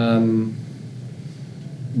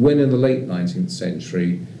in the late 19th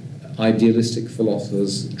century idealistic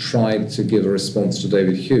philosophers tried to give a response to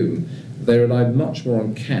David Hume, they relied much more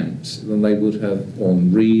on Kant than they would have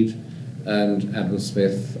on Reid and Adam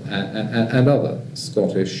Smith and other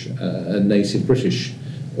Scottish and native British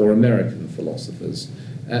or American philosophers.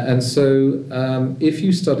 And so if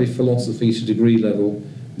you study philosophy to degree level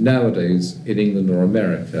nowadays in England or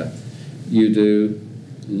America, you do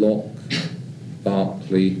Locke,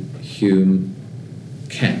 Berkeley, Hume,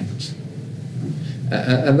 Kant.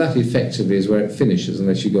 And that effectively is where it finishes,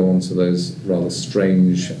 unless you go on to those rather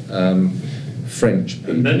strange French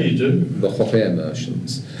people, and many do. the hot air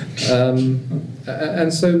merchants.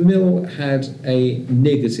 And so Mill had a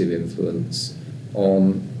negative influence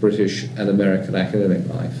on British and American academic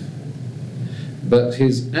life. But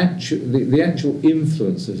the actual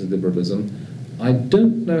influence of his liberalism, I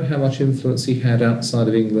don't know how much influence he had outside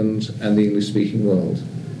of England and the English-speaking world.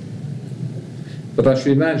 But I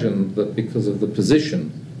should imagine that because of the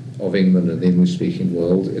position of England and the English-speaking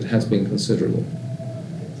world, it has been considerable.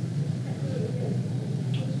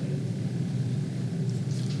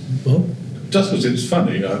 Bob? Just because it's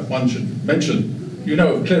funny, one should mention, you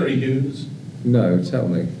know of Clary Hughes? No, tell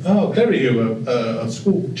me. Oh, Clary Hughes, a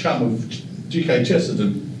school chum of G.K.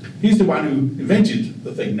 Chesterton. He's the one who invented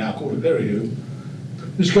the thing now called a Clary Hughes,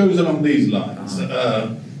 which goes along these lines.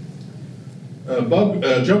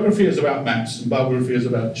 Geography is about maps and biography is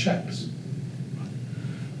about chaps.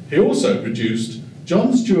 He also produced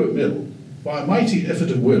John Stuart Mill, by a mighty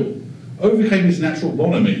effort of will, overcame his natural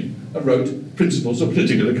bonhomie and wrote Principles of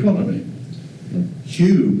Political Economy.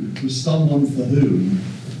 Hume was someone for whom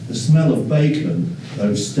the smell of bacon,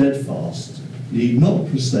 though steadfast, need not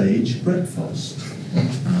presage breakfast.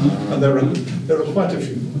 And there are quite a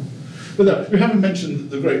few. But we haven't mentioned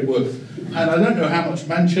the great work, and I don't know how much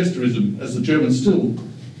Manchesterism, as the Germans still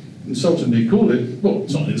insultingly call it, well,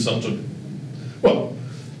 it's not insulting. Well,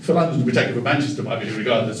 for London to be taken for Manchester might be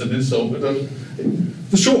regarded as an insult, but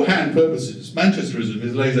for shorthand purposes, Manchesterism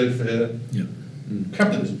is laissez-faire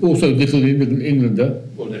capitalism. Also Little Englander.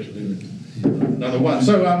 Or Little England. Another one.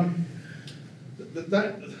 So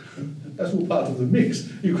that's all part of the mix.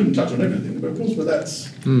 You couldn't touch on everything, but of course, that's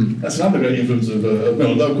another great influence of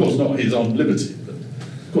Mill, though of course not his on liberty, but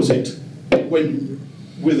of course it went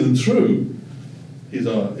with and through his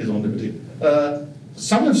on liberty.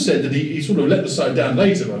 Some have said that he sort of let the side down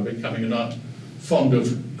later by becoming fond of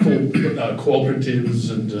cooperatives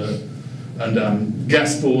and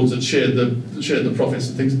gas boards that shared the profits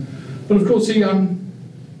and things. But of course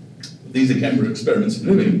these again were experiments in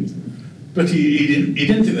living. But he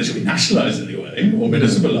didn't think they should be nationalised anyway, or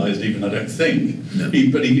municipalised even, I don't think. No.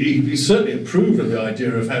 But he certainly approved of the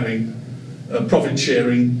idea of having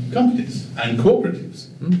profit-sharing companies and cooperatives.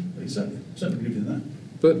 He certainly believed in that.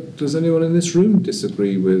 But does anyone in this room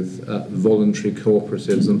disagree with voluntary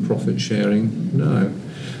cooperatives and profit sharing? No.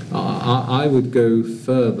 I would go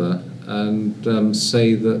further and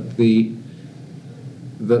say that the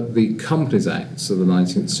Companies Acts of the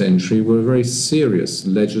 19th century were a very serious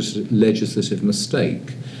legislative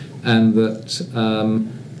mistake, and that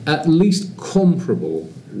at least comparable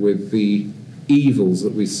with the evils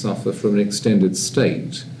that we suffer from an extended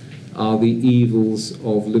state are the evils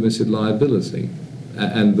of limited liability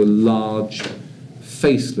and the large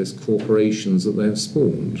faceless corporations that they have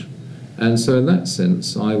spawned. And so in that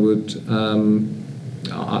sense I would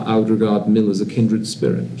regard Mill as a kindred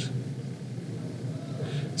spirit.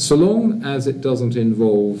 So long as it doesn't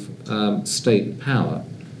involve state power,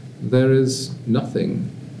 there is nothing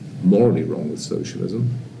morally wrong with socialism.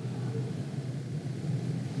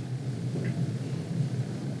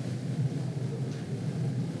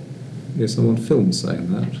 Yes, someone filmed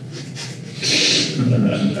saying that.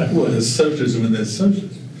 Well, there's socialism and there's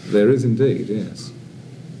socialism. There is indeed, yes.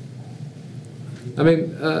 I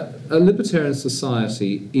mean, a libertarian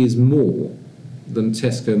society is more than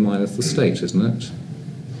Tesco minus the state, isn't it?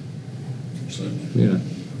 Yeah.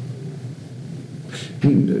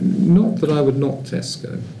 Not that I would knock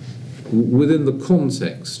Tesco. Within the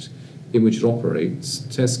context in which it operates,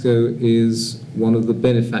 Tesco is one of the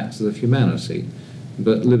benefactors of humanity,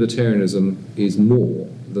 but libertarianism is more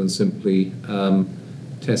than simply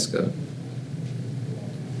Tesco.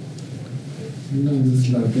 You know, there's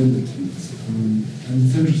liabilities, and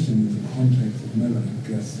it's interesting in the context of Miller, I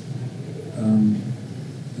guess,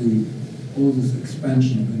 all this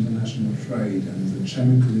expansion of international trade and the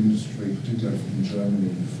chemical industry, particularly from Germany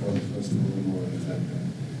before the First World War, and then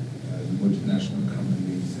the multinational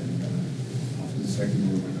companies, and after the Second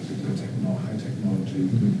World War, particularly high technology.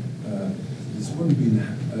 This wouldn't be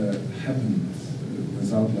happen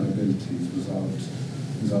without liabilities,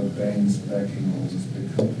 without banks backing all these big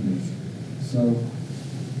companies. So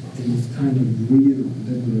in this kind of real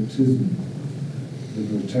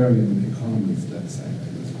libertarian economies, let's say,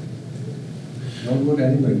 what would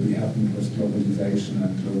anyway be happening with globalization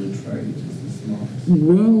and global trade? Is this not?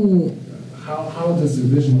 Well, how does the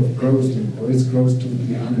vision of growth, or is growth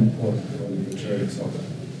totally unimportant for libertarian thought?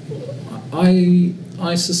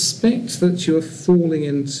 I suspect that you are falling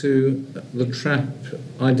into the trap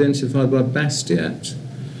identified by Bastiat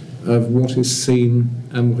of what is seen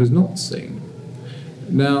and what is not seen.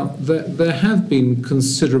 Now, there have been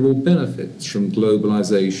considerable benefits from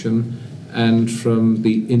globalization and from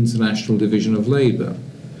the international division of labour.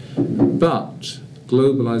 But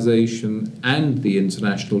globalization and the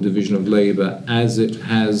international division of labour as it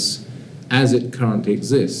currently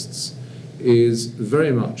exists is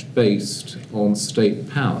very much based on state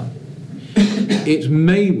power. It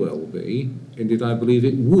may well be, indeed I believe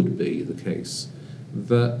it would be the case,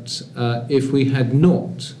 that if we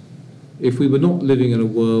were not living in a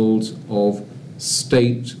world of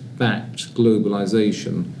state-backed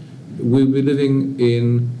globalization, we would be living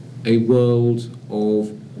in a world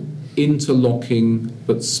of interlocking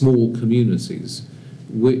but small communities,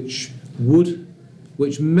 which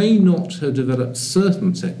may not have developed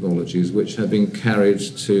certain technologies which have been carried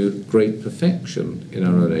to great perfection in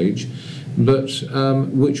our own age, but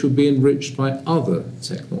which would be enriched by other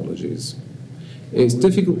technologies. It's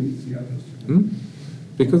difficult.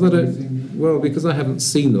 Because I haven't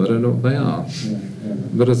seen them, I don't know what they are.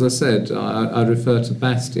 But as I said, I refer to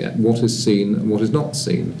Bastiat, what is seen and what is not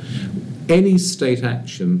seen. Any state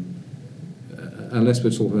action, unless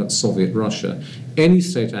we're talking about Soviet Russia, any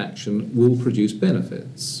state action will produce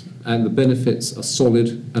benefits, and the benefits are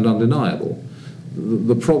solid and undeniable.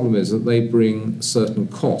 The problem is that they bring certain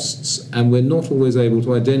costs, and we're not always able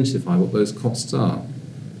to identify what those costs are.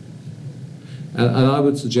 And I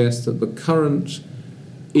would suggest that the current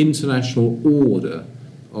international order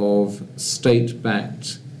of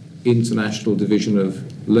state-backed international division of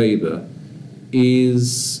labour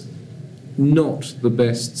is not the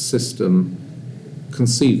best system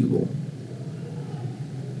conceivable.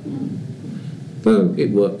 Though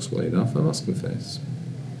it works well enough, I must confess.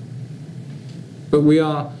 But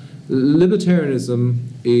libertarianism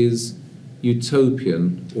is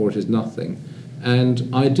utopian, or it is nothing. And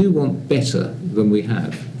I do want better than we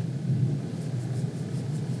have.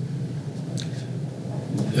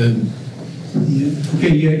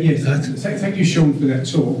 Yes. Thank you, Sean, for that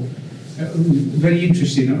talk. Very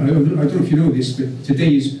interesting. I don't know if you know this, but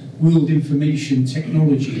today is World Information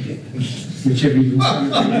Technology Day, which everyone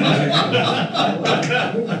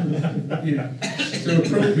yeah. So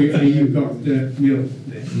appropriately, you've got Mill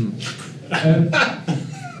there.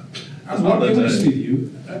 I'll be honest with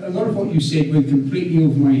you, a lot of what you said went completely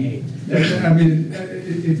over my head. I mean,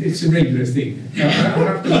 it's a regular thing. I'll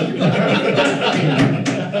have to look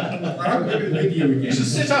at the video again. You should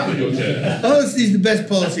sit up in your chair. Honesty is the best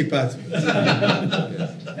policy, Pat.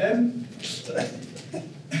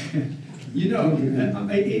 You know,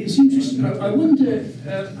 it's interesting. I wonder,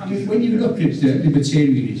 I mean, when you look at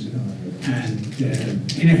libertarianism and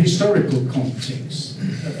in a historical context,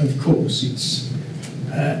 of course, it's,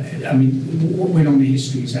 I mean, what went on in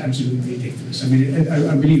history is absolutely ridiculous. I mean,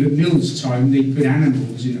 I believe at Mill's time, they put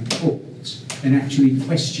animals in a court and actually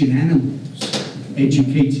question animals,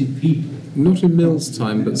 educated people. Not in Mill's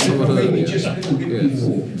time, but somewhat earlier. Maybe just a little bit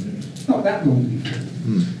before. Not that long before.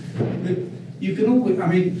 But you can always, I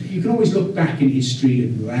mean, you can always look back in history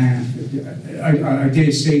and laugh. I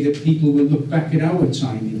dare say that people will look back at our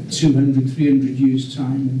time in 200, 300 years'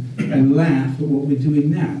 time and laugh at what we're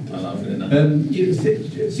doing now. I love it.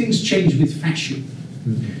 Things change with fashion.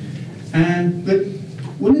 But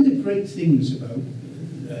one of the great things about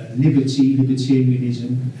liberty,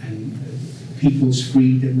 libertarianism, and people's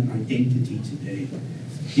freedom and identity today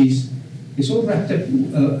is it's all wrapped up,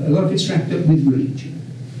 a lot of it's wrapped up with religion.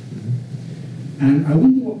 And I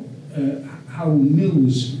wonder how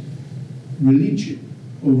Mill's religion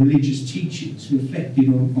or religious teachings reflected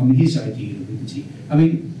on his idea of liberty. I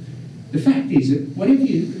mean, the fact is that whatever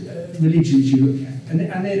religions you look at, and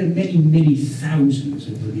there are many, many thousands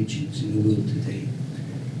of religions in the world today,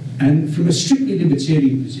 and from a strictly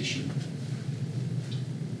libertarian position,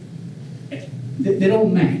 they're all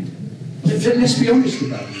mad. Let's be honest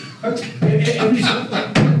about it.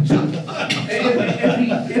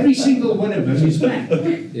 Every single one of them is mad.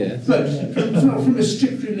 Yes. But from a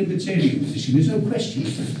strictly libertarian position, there's no question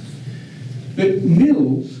of that. But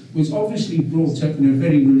Mill was obviously brought up in a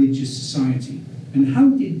very religious society. And how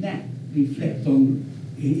did that reflect on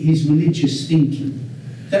his religious thinking?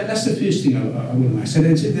 That's the first thing I want to ask. So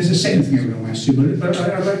there's a second thing I want to ask you, but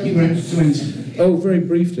I'd like you to answer. Oh, very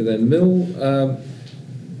briefly then.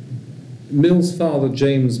 Mill's father,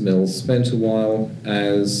 James Mill, spent a while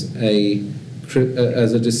as a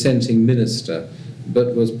dissenting minister,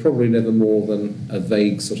 but was probably never more than a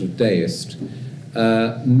vague sort of deist.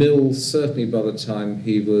 Mill, certainly by the time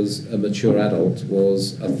he was a mature adult,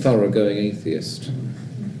 was a thoroughgoing atheist.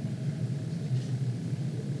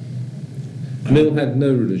 Mill had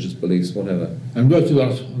no religious beliefs whatever. And wrote a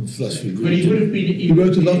lot on philosophy. But he would have been. He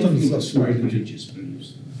wrote a lot on philosophy. Religious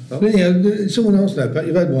beliefs. But anyhow, someone else now, Pat,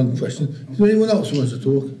 you've had one question. Is there anyone else who wants to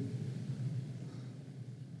talk?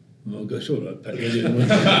 I'll go, sure, right, Pat.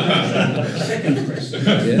 Second question.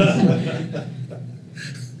 Yes.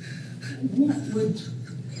 What would,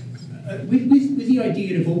 with the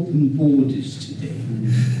idea of open borders today,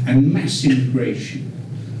 and mass immigration,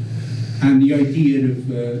 and the idea of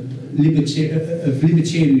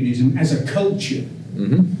libertarianism as a culture,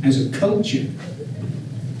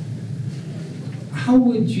 how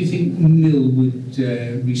would you think Mill would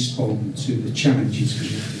respond to the challenges we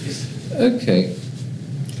have? Okay.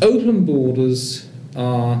 Open borders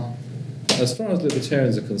are, as far as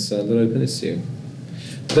libertarians are concerned, an open issue.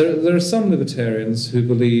 There are some libertarians who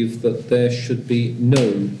believe that there should be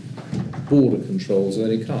no border controls of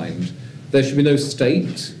any kind. There should be no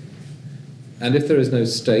state, and if there is no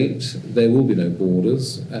state, there will be no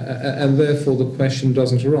borders, and therefore the question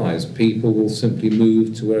doesn't arise. People will simply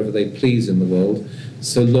move to wherever they please in the world,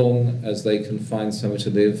 so long as they can find somewhere to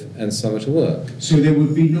live and somewhere to work. So there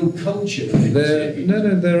would be no culture?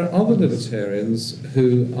 There are other libertarians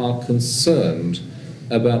who are concerned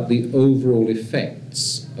about the overall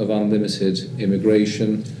effects of unlimited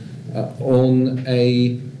immigration on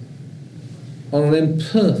an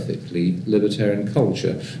imperfectly libertarian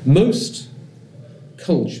culture. Most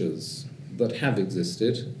cultures that have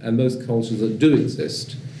existed, and most cultures that do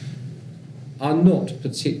exist, are not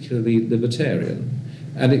particularly libertarian.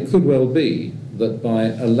 And it could well be that by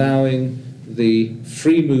allowing the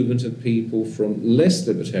free movement of people from less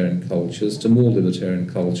libertarian cultures to more libertarian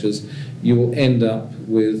cultures, you will end up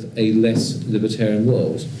with a less libertarian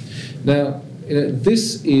world. Now,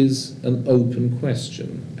 this is an open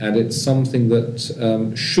question, and it's something that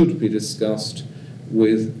should be discussed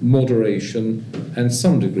with moderation and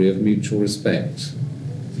some degree of mutual respect.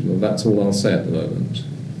 Well, that's all I'll say at the moment.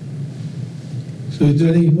 So is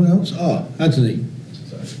there anyone else? Anthony.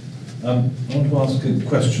 I want to ask a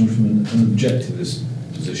question from an objectivist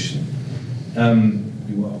position.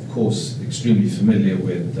 You are, of course, extremely familiar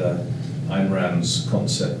with Ayn Rand's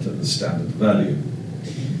concept of the standard value.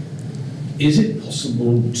 Is it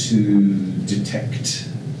possible to detect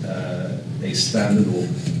a standard or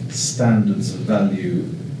standards of value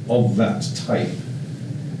of that type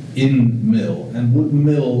in Mill? And would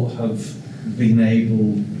Mill have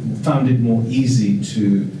found it more easy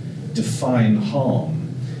to define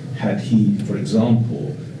harm had he, for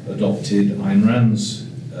example, adopted Ayn Rand's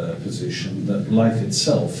position that life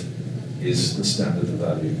itself is the standard of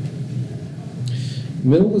value.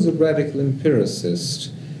 Mill was a radical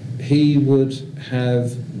empiricist. He would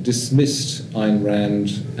have dismissed Ayn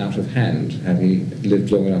Rand out of hand had he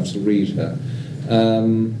lived long enough to read her.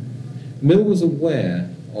 Mill was aware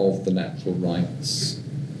of the natural rights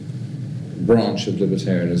branch of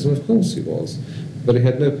libertarianism, of course he was, but he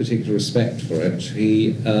had no particular respect for it.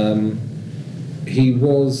 He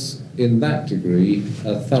was, in that degree,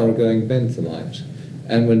 a thoroughgoing Benthamite,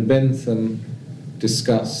 and when Bentham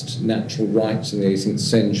discussed natural rights in the 18th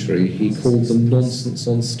century, he called them nonsense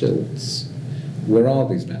on stilts. Where are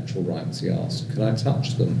these natural rights, he asked. Can I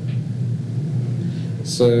touch them?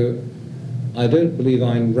 So I don't believe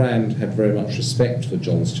Ayn Rand had very much respect for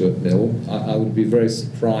John Stuart Mill. I would be very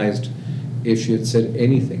surprised if she had said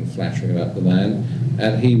anything flattering about the man,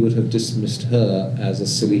 and he would have dismissed her as a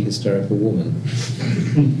silly, hysterical woman.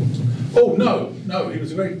 Oh, no, he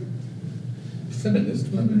was a very feminist,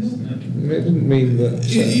 wasn't he? It didn't mean that...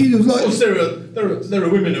 You'd have liked, Of course, there are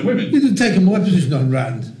women and women. you'd have taken my position on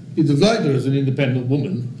Rand. You'd have liked her as an independent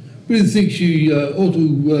woman. We didn't think she ought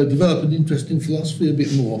to develop an interest in philosophy a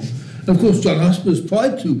bit more. And of course, John Husper's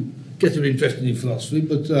tried to get her interested in philosophy,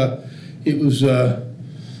 but it was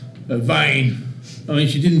vain. I mean,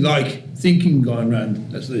 she didn't like thinking Ayn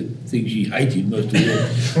Rand. That's the thing she hated most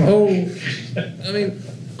of all. I mean,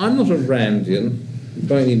 I'm not a Randian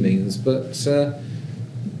by any means, but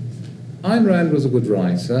Ayn Rand was a good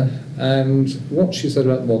writer, and what she said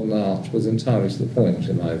about modern art was entirely to the point,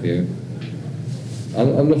 in my view.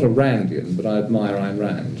 I'm not a Randian, but I admire Ayn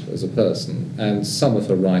Rand as a person, and some of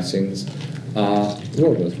her writings are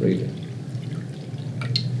well worth reading.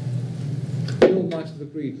 Bill might have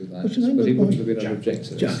agreed with that, but he wouldn't have been an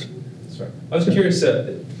objective. Sorry. I was curious,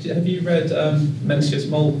 have you read Mencius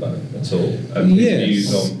Moldbug at all? And his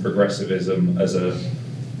views on progressivism as a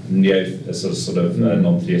sort of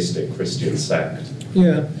non-theistic Christian sect?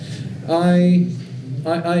 Yeah, I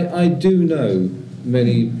do know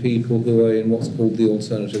many people who are in what's called the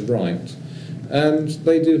alternative right, and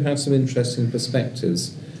they do have some interesting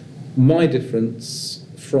perspectives. My difference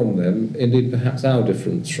from them, indeed perhaps our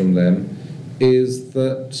difference from them, is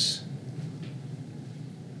that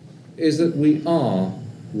we are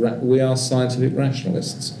scientific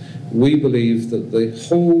rationalists. We believe that the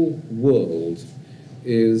whole world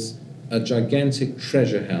is a gigantic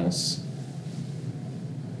treasure house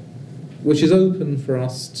which is open for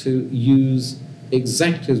us to use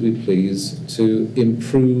exactly as we please to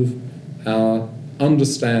improve our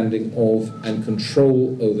understanding of and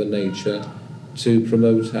control over nature to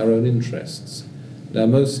promote our own interests. Now,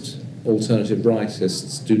 most alternative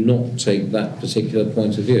rightists do not take that particular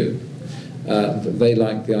point of view. They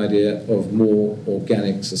like the idea of more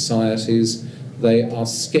organic societies. They are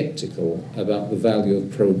sceptical about the value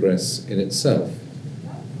of progress in itself.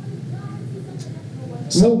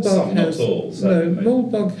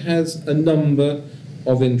 Moldbug has a number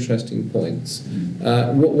of interesting points.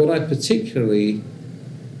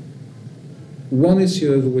 One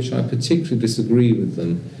issue over which I particularly disagree with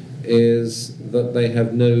them is that they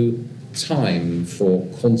have no time for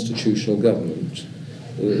constitutional government.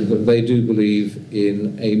 They do believe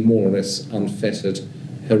in a more or less unfettered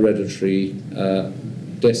hereditary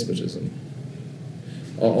despotism,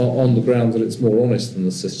 on the ground that it's more honest than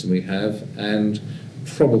the system we have, and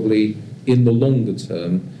probably in the longer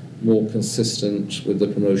term more consistent with the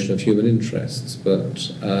promotion of human interests.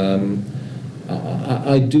 But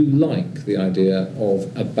I do like the idea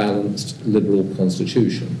of a balanced liberal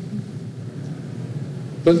constitution.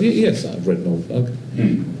 But yes, I've read Moldbug.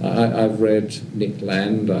 I've read Nick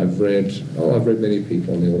Land. I've read many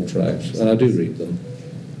people on the alt-right, and I do read them.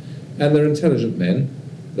 And they're intelligent men.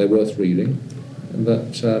 They're worth reading.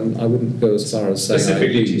 But I wouldn't go as far as saying...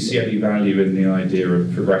 Specifically, do you see any value in the idea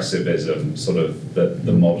of progressivism, sort of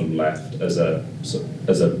the modern left, as a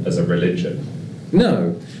religion?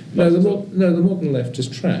 No, the modern left is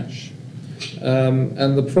trash.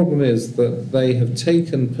 And the problem is that they have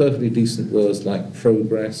taken perfectly decent words like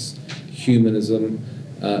progress, humanism,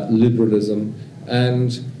 liberalism,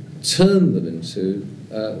 and turned them into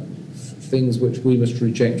things which we must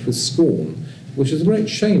reject with scorn, which is a great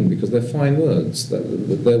shame because they're fine words.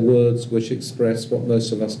 They're words which express what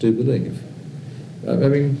most of us do believe. I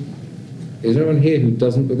mean, is there anyone here who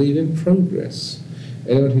doesn't believe in progress?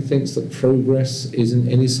 Anyone who thinks that progress is in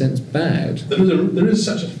any sense bad? There is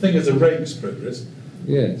such a thing as a rake's progress.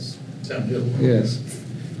 Yes. Downhill. Yes.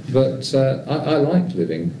 But I like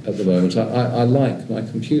living at the moment. I like my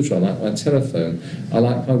computer. I like my telephone. I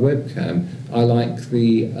like my webcam. I like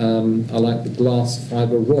the glass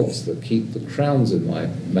fibre rods that keep the crowns in my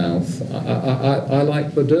mouth. I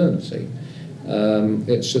like modernity.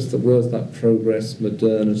 It's just that words like progress,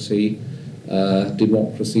 modernity,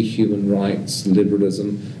 democracy, human rights,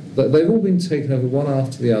 liberalism, they've all been taken over one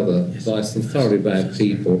after the other by some thoroughly bad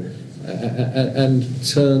people and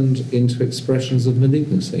turned into expressions of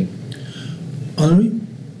malignancy. Henri?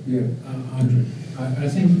 Yeah, Andrew. I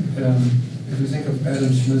think if you think of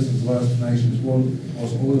Adam Smith's Wealth of Nations,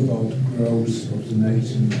 was all about growth of the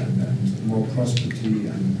nation and more prosperity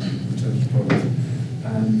and terms of progress.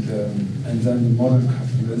 And then the modern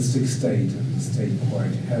capitalistic state, and the state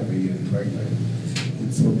quite heavy and regulated.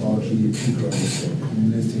 It's about GDP growth, or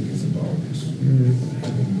communistic is about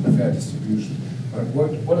having a fair distribution. But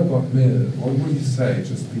what about Mill? What would you say,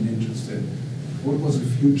 just being interested, what was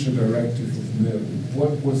the future directive of Mill?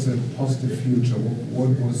 What was the positive future? What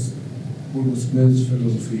was Mill's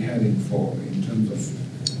philosophy heading for in terms of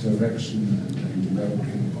direction and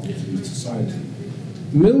developing of the society?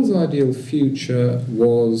 Mill's ideal future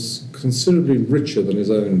was considerably richer than his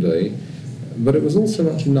own day, but it was also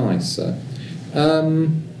much nicer.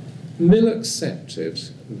 Mill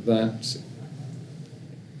accepted that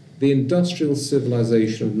the industrial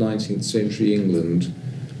civilization of 19th century England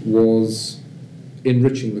was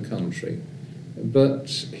enriching the country, but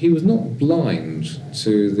he was not blind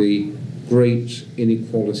to the great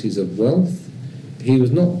inequalities of wealth. He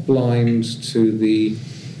was not blind to the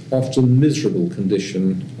often miserable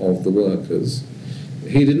condition of the workers.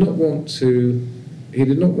 He did not want to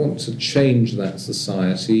change that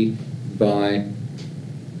society by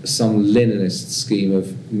some Leninist scheme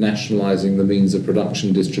of nationalising the means of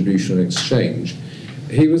production, distribution and exchange.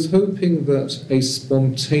 He was hoping that a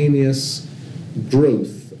spontaneous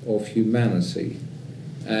growth of humanity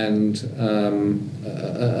and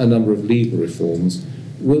a number of legal reforms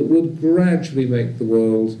would gradually make the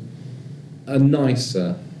world a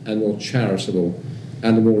nicer and more charitable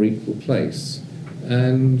and a more equal place.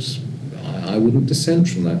 And I wouldn't dissent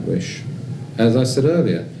from that wish. As I said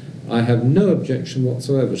earlier, I have no objection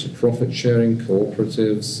whatsoever to profit-sharing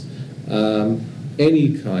cooperatives,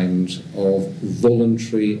 any kind of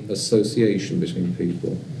voluntary association between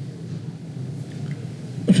people.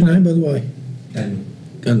 What's your name, by the way? Daniel.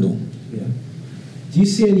 Gandalf. Yeah. Do you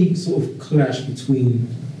see any sort of clash between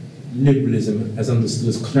liberalism, as understood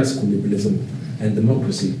as classical liberalism, and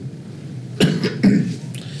democracy?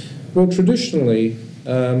 Well, traditionally,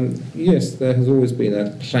 yes, there has always been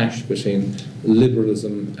a clash between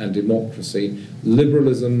liberalism and democracy.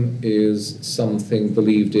 Liberalism is something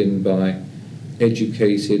believed in by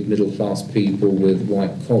educated middle-class people with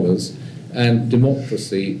white collars, and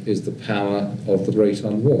democracy is the power of the great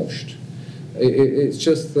unwashed. It's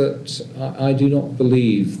just that I do not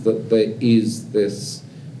believe that there is this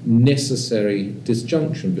necessary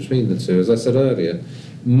disjunction between the two. As I said earlier,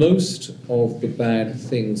 most of the bad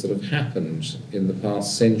things that have happened in the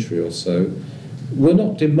past century or so were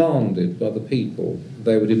not demanded by the people.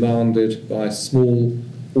 They were demanded by small,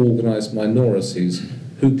 organised minorities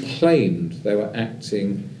who claimed they were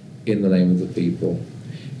acting in the name of the people.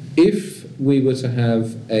 If we were to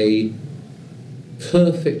have a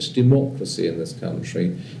perfect democracy in this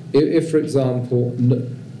country, if for example,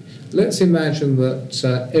 let's imagine that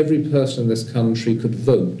every person in this country could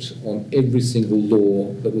vote on every single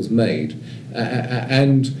law that was made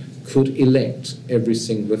and could elect every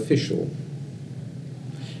single official.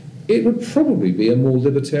 It would probably be a more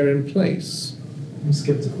libertarian place. I'm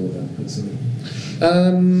sceptical of that, personally.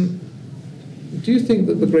 Do you think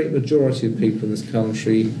that the great majority of people in this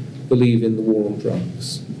country believe in the war on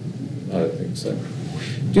drugs? I don't think so.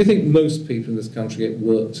 Do you think most people in this country get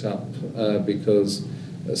worked up because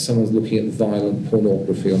someone's looking at violent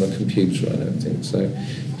pornography on a computer? I don't think so.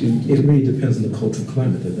 It really depends on the cultural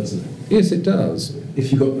climate, though, doesn't it? Yes, it does.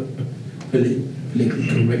 If you've got a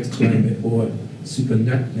politically correct climate or a super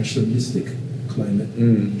nationalistic climate,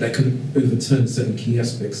 that can overturn certain key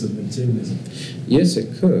aspects of materialism. Yes,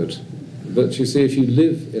 it could. But you see, if you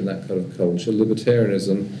live in that kind of culture,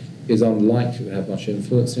 libertarianism is unlikely to have much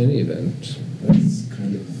influence in any event. That's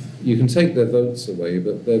kind of... You can take their votes away,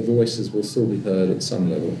 but their voices will still be heard at some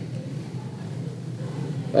level.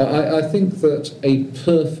 I think that a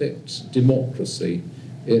perfect democracy,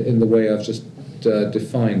 in the way I've just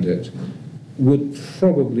defined it, would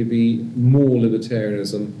probably be more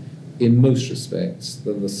libertarianism in most respects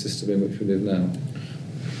than the system in which we live now.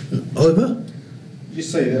 Oliver? You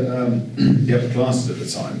say that the upper classes at the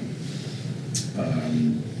time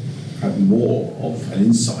had more of an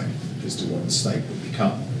insight as to what the state would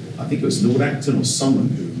become. I think it was Lord Acton or someone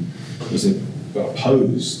who was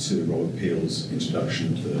opposed to Robert Peel's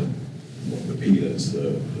introduction of the peelers,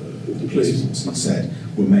 the police force, and said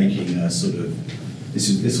we're making a sort of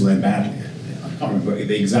this will end badly. I can't remember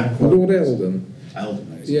the exact quote. Lord Eldon.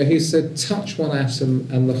 Eldon. Yeah, he said, touch one atom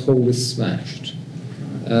and the whole is smashed.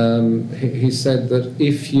 He said that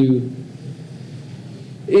if you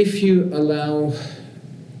allow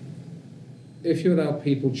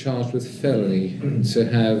people charged with felony to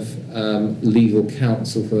have legal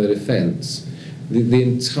counsel for their defence, the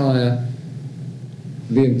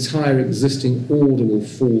entire existing order will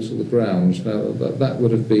fall to the ground. Now, that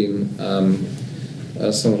would have been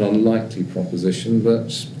a somewhat unlikely proposition,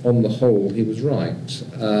 but on the whole, he was right.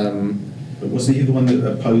 But wasn't he the one that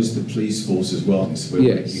opposed the police force as well? So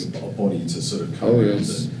we're Yes. making a body to sort of come around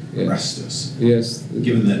and arrest us. Yes.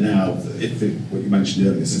 Given that now, what you mentioned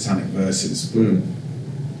earlier, the satanic verses were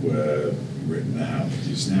written now,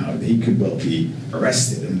 produced now, he could well be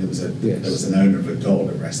arrested. I mean, there was an owner of a dog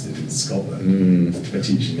arrested in Scotland for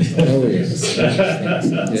teaching his dog. Oh yes.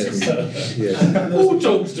 Yes. All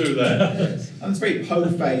dogs do that. And it's very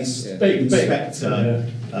po-faced Big Inspector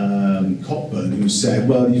Cockburn who said,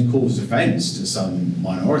 well, you've caused offence to some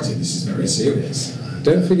minority, this is very serious.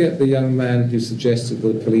 Don't forget the young man who suggested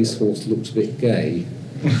that the police force looked a bit gay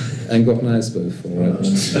and got an ASBO for it.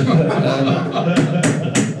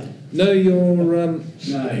 No,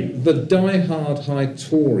 the die-hard high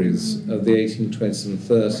Tories of the 1820s and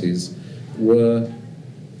 30s were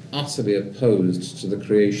utterly opposed to the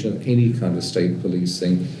creation of any kind of state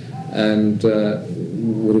policing, and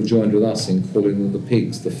would have joined with us in calling them the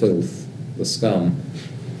pigs, the filth, the scum.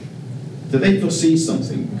 Did they foresee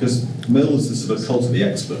something? Because Mill was the sort of cult of the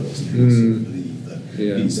expert, wasn't he? He sort of believed that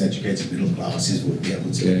these educated middle classes would be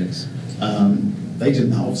able to. Yes. They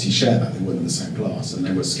didn't obviously share that, they weren't in the same class, and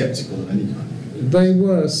they were sceptical of any kind. They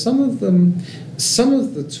were. Some of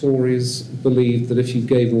the Tories believed that if you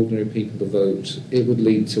gave ordinary people the vote, it would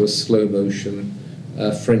lead to a slow motion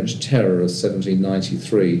French terror of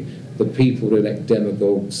 1793. The people would elect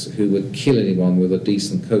demagogues who would kill anyone with a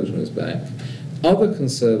decent coat on his back. Other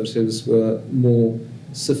Conservatives were more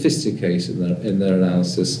sophisticated in their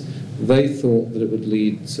analysis. They thought that it would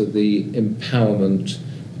lead to the empowerment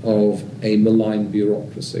of a malign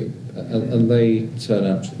bureaucracy, and they turn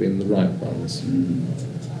out to have been the right ones.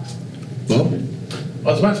 Bob? I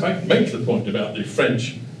was about to make the point about the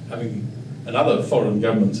French having, and other foreign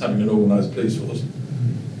governments having an organised police force,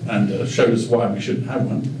 and showed us why we shouldn't have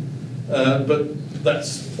one. But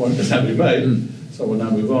that's the point that's now been made, so we'll now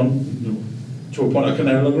move on to a point I can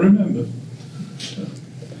no longer remember.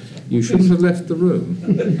 You shouldn't have left the room.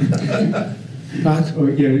 Pat? Oh,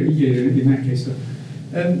 yeah, in that case.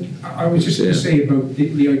 I was just going to say about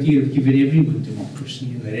the idea of giving everyone democracy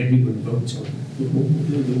and let everyone vote on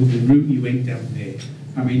the route you went down there.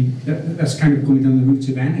 I mean, that's kind of going down the route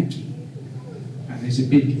of anarchy. And there's a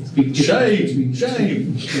big difference between...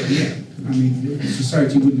 Shame! Yeah. I mean,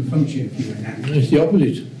 society wouldn't function if you were an anarchy. It's the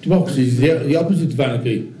opposite. Democracy is the opposite of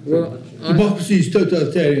anarchy. Well, democracy is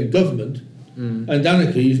totalitarian government, and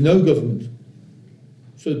anarchy is no government.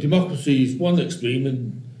 So democracy is one extreme,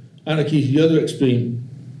 and anarchy is the other extreme.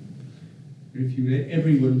 If you let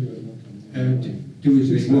everyone do as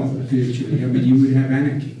they want, virtually, I mean, you would have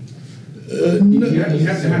anarchy. No. You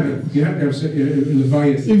have to have a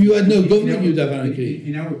Leviathan. If you had no government, you'd have anarchy.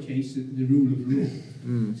 In our case, the rule of law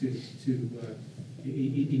to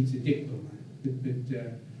interdict all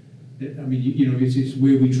that. But I mean, you know, it's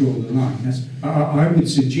where we draw the line. I would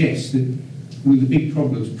suggest that one of the big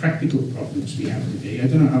problems, practical problems we have today, I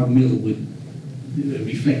don't know how Mill would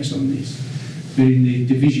reflects on this, but in the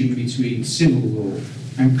division between civil law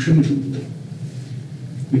and criminal law,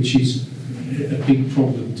 which is a big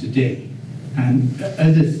problem today, and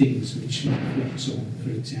other things which reflects on, for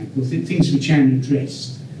example, things which aren't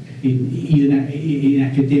addressed in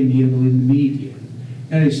academia or in the media.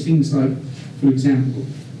 That is things like, for example,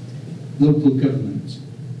 local government,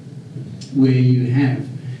 where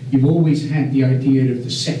you've always had the idea of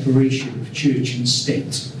the separation of church and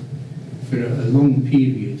state for a long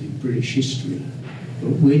period in British history.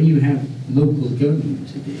 But when you have local government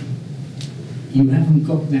today, you haven't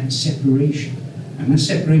got that separation. And that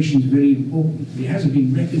separation is very important. It hasn't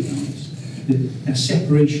been recognised that that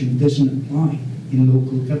separation doesn't apply in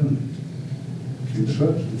local government.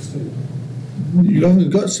 Church and state. You haven't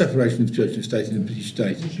got separation of church and state in the British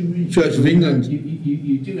state. Church of England.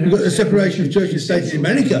 You do have You've got a separation of church and state in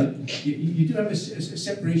America. You do have a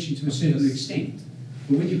separation to a certain extent.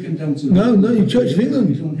 But when you come down to... No, the Church of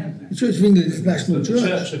England. You don't have that. The Church of England is the national church. The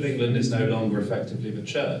Church of England is no longer effectively the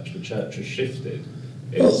church. The church has shifted.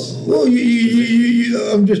 Well,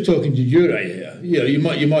 I'm just talking to Jure here. You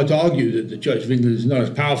might argue that the Church of England is not as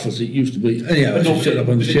powerful as it used to be. Anyhow, I should shut up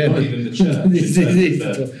on the chair.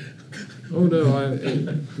 Oh no,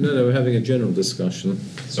 no, we're having a general discussion.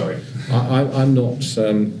 Sorry. I'm not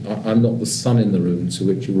the sun in the room to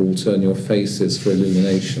which you all turn your faces for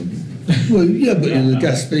illumination. Well, yeah, but you're the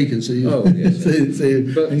guest speaker, so you. Oh yes.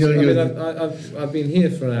 But you're, I've been here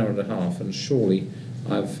for an hour and a half, and surely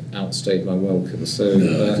I've outstayed my welcome. So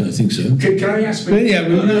no, I don't think so. Can I ask? But anyhow,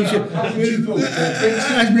 as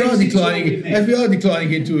we are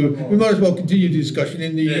declining into, we might as well continue the discussion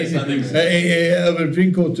in the over a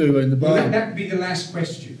drink or two in the bar. Will that be the last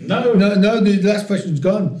question? No. No, the last question's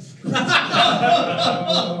gone.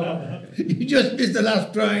 You just missed the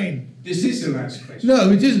last train. This is the last question. No,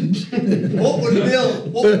 it isn't. What would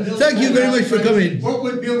Bill? Thank you very much for coming. What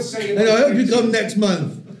would Bill say? And I hope you come next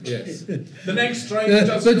month. yes. The next train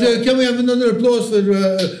But can we have another applause for a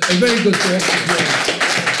very good director?